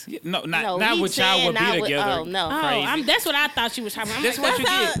Lex? No, not No, not he with y'all said would not be with- together. oh, no. Oh, Crazy. that's what I thought she was talking about. That's I'm like, what you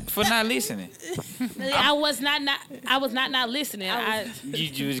get for not listening. I was not listening.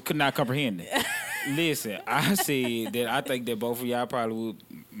 You could not comprehend it. Listen, I said that I think that both of y'all probably would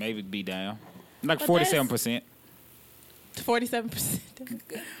maybe be down, like But 47%. 47%.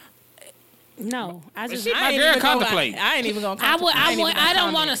 No, I just... shit, I my ain't girl even gonna- contemplate. I ain't even gonna. I would. ain't even gonna I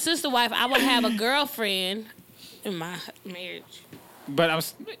don't want a comment. sister wife. I would have a girlfriend in my marriage. But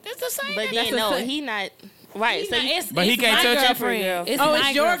It's the same. But That's then no, a- he not right. So you- But he can't my touch you? girlfriend. Girlfriend. It's Oh, my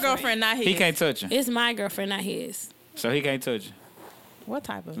it's your girlfriend, not his. he can't touch you, It's my girlfriend, not his. so he can't touch you. What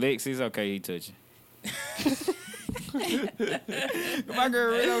type of? Lex, it's okay, he touch you. My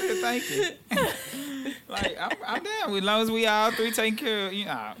girl really over here thinking. Like I'm down as long as we all three taking care of.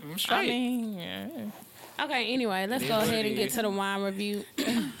 I'm straight. I mean, yeah. Okay. Anyway, let's go ahead and get to the wine review.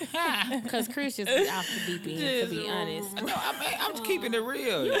 Because Chris just be off the deep end, to be honest. No, I'm keeping it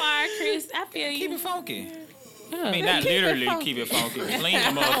real. You are, Chris. I feel you. Keep it funky. I mean, not literally keep it funky. Clean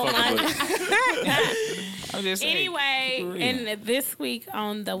the motherfucker, but I'm just saying. Anyway, and this week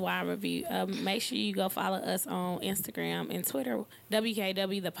on the Wine Review, make sure you go follow us on Instagram and Twitter,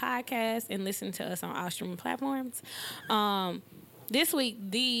 WKW the podcast, and listen to us on all streaming platforms. This week,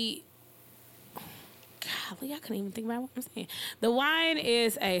 golly, I couldn't even think about what I'm saying. The wine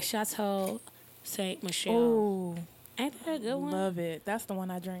is a Chateau Saint Michelle. Ooh. Ain't that a good one? Love it. That's the one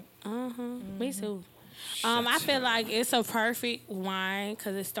I drink. Me too. I feel like it's a perfect wine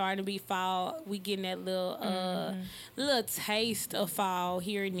because it's starting to be fall. We getting that little taste of fall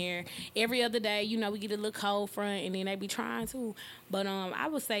here and there. Every other day, you know, we get a little cold front, and then they be trying to. But I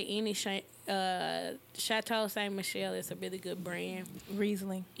would say any Chateau Saint Michelle is a really good brand.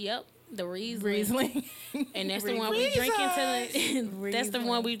 Riesling. Yep, the Riesling. Riesling. And that's the one we drinking today. That's the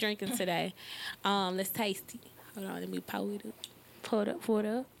one we drinking today. Let's taste it. Hold on, let me pour it up. Pour it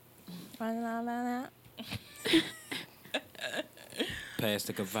up. Pass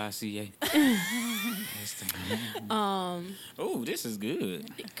the Cavassier. Oh, this is good.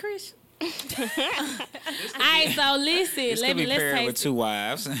 Chris. All right, so listen. This could be let's paired taste with it. 2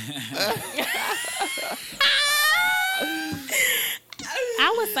 wives.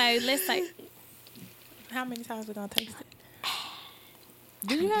 I would say let's taste it. How many times we gonna taste it?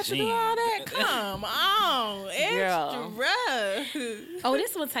 Do you have to do Gin. all that? Come on, extra. Oh,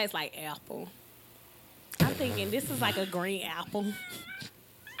 this one tastes like apple. I'm thinking this is like a green apple.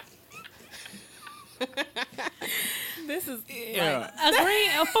 This is Yeah. A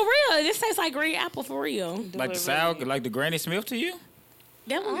green for real. This tastes like green apple for real. Like the sour, like the Granny Smith to you?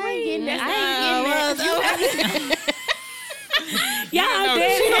 That was I ain't getting green. that. Y'all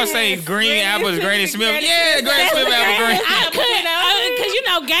She gonna say green apples, Granny Smith. Yeah, Granny Smith apple green. I couldn't, cause you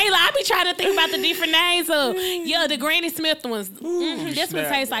know, Gayla. I be trying to think about the different names of the Granny Smith ones. This one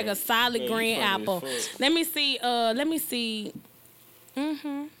snap, tastes bro. like a solid Yeah, you green funny as apple. fuck. Let me see. Let me see. Let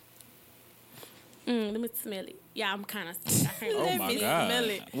me smell it. Yeah, I'm kind of. Oh Let my me God. smell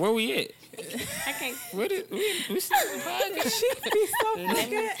it. Where we at? I can't. What is we still in the podcast?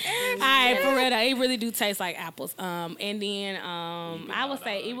 All right, for real, though, it really do taste like apples. And then I would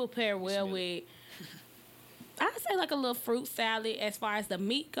say it will pair well with. I'd say like a little fruit salad. As far as the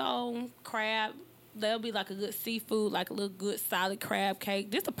meat go, crab. There'll be like a good seafood, like a little good solid crab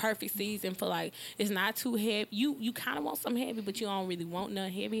cake. This is a perfect season for like it's not too heavy. You kind of want some heavy, but you don't really want none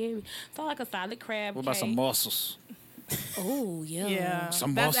heavy. So like a solid crab. What about some mussels? Oh yeah. Yeah,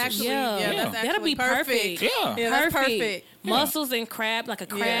 Some that's mussels. actually Yeah. that's Yeah. actually That'll be perfect. Yeah. Yeah, that's perfect. Mussels and crab, like a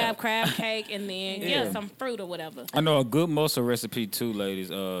crab cake, and then Yeah. some fruit or whatever. I know a good mussel recipe too, ladies.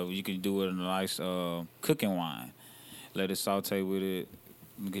 You can do it in a nice cooking wine. Let it saute with it.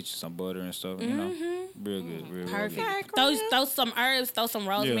 Get you some butter and stuff. You know, real good, real Perfect. good. Throw some herbs, throw some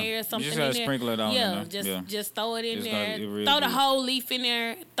rosemary Yeah. or something You just in gotta there. sprinkle it on Yeah, in there. just throw it in It's there. gonna be real Throw the good. whole leaf in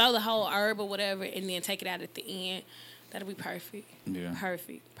there. Throw the whole herb or whatever, and then take it out at the end. That'll be perfect. Yeah.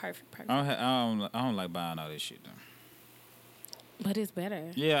 Perfect. I don't like buying all this shit though. But it's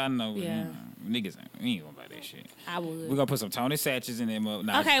better. Yeah, I know. Yeah. Niggas, we ain't gonna buy that shit. I would. We gonna put some Tony Satchels in there.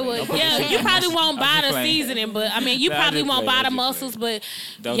 Nah, Okay, I'm well, just playing. yeah, Don't put you that probably shit. won't I'm buy just the playing. seasoning, but I mean, you Nah, I'm probably just won't playing, buy the I'm just mussels, playing.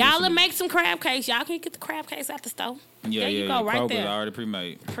 but Don't y'all listen will to make some crab cakes. Y'all can get the crab cakes out the store. Yeah, There you yeah, go, right Kroger's there. already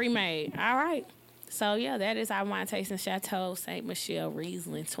pre-made. Pre-made. All right. So, yeah, that is our wine tasting Chateau Saint Michelle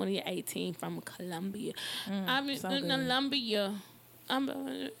Riesling 2018 from Colombia. I'm in so good. Colombia. That's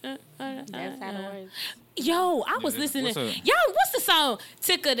how it works. Yo, I was Yeah, listening. what's up? Yo, what's the song?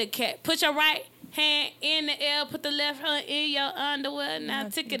 Tickle the cat. Put your right hand in the air. Put the left hand in your underwear. Now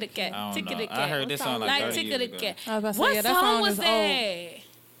tickle the cat. I don't Tickle know. the cat. I heard this song like 30 tickle years the ago. cat. I was about to say, What yeah, that song song was is that?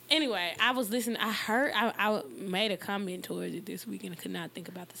 Anyway, I was listening. I heard. I made a comment towards it this week and I could not think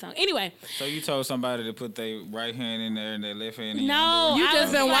about the song. Anyway, So you told somebody to put their right hand in there and their left hand in your no, You I just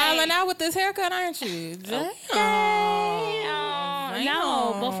was been like, wilding out with this haircut, aren't you?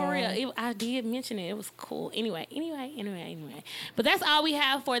 No, but for real, I did mention it. It was cool. Anyway. But that's all we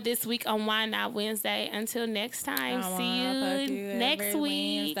have for this week on Why Not Wednesday. Until next time, I see wanna fuck you you next every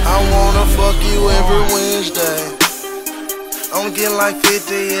week. Wednesday. I wanna fuck you every Wednesday. I'm getting like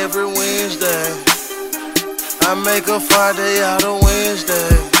 50 every Wednesday. I make a Friday out of Wednesday.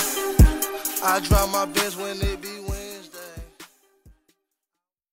 I drop my best when it be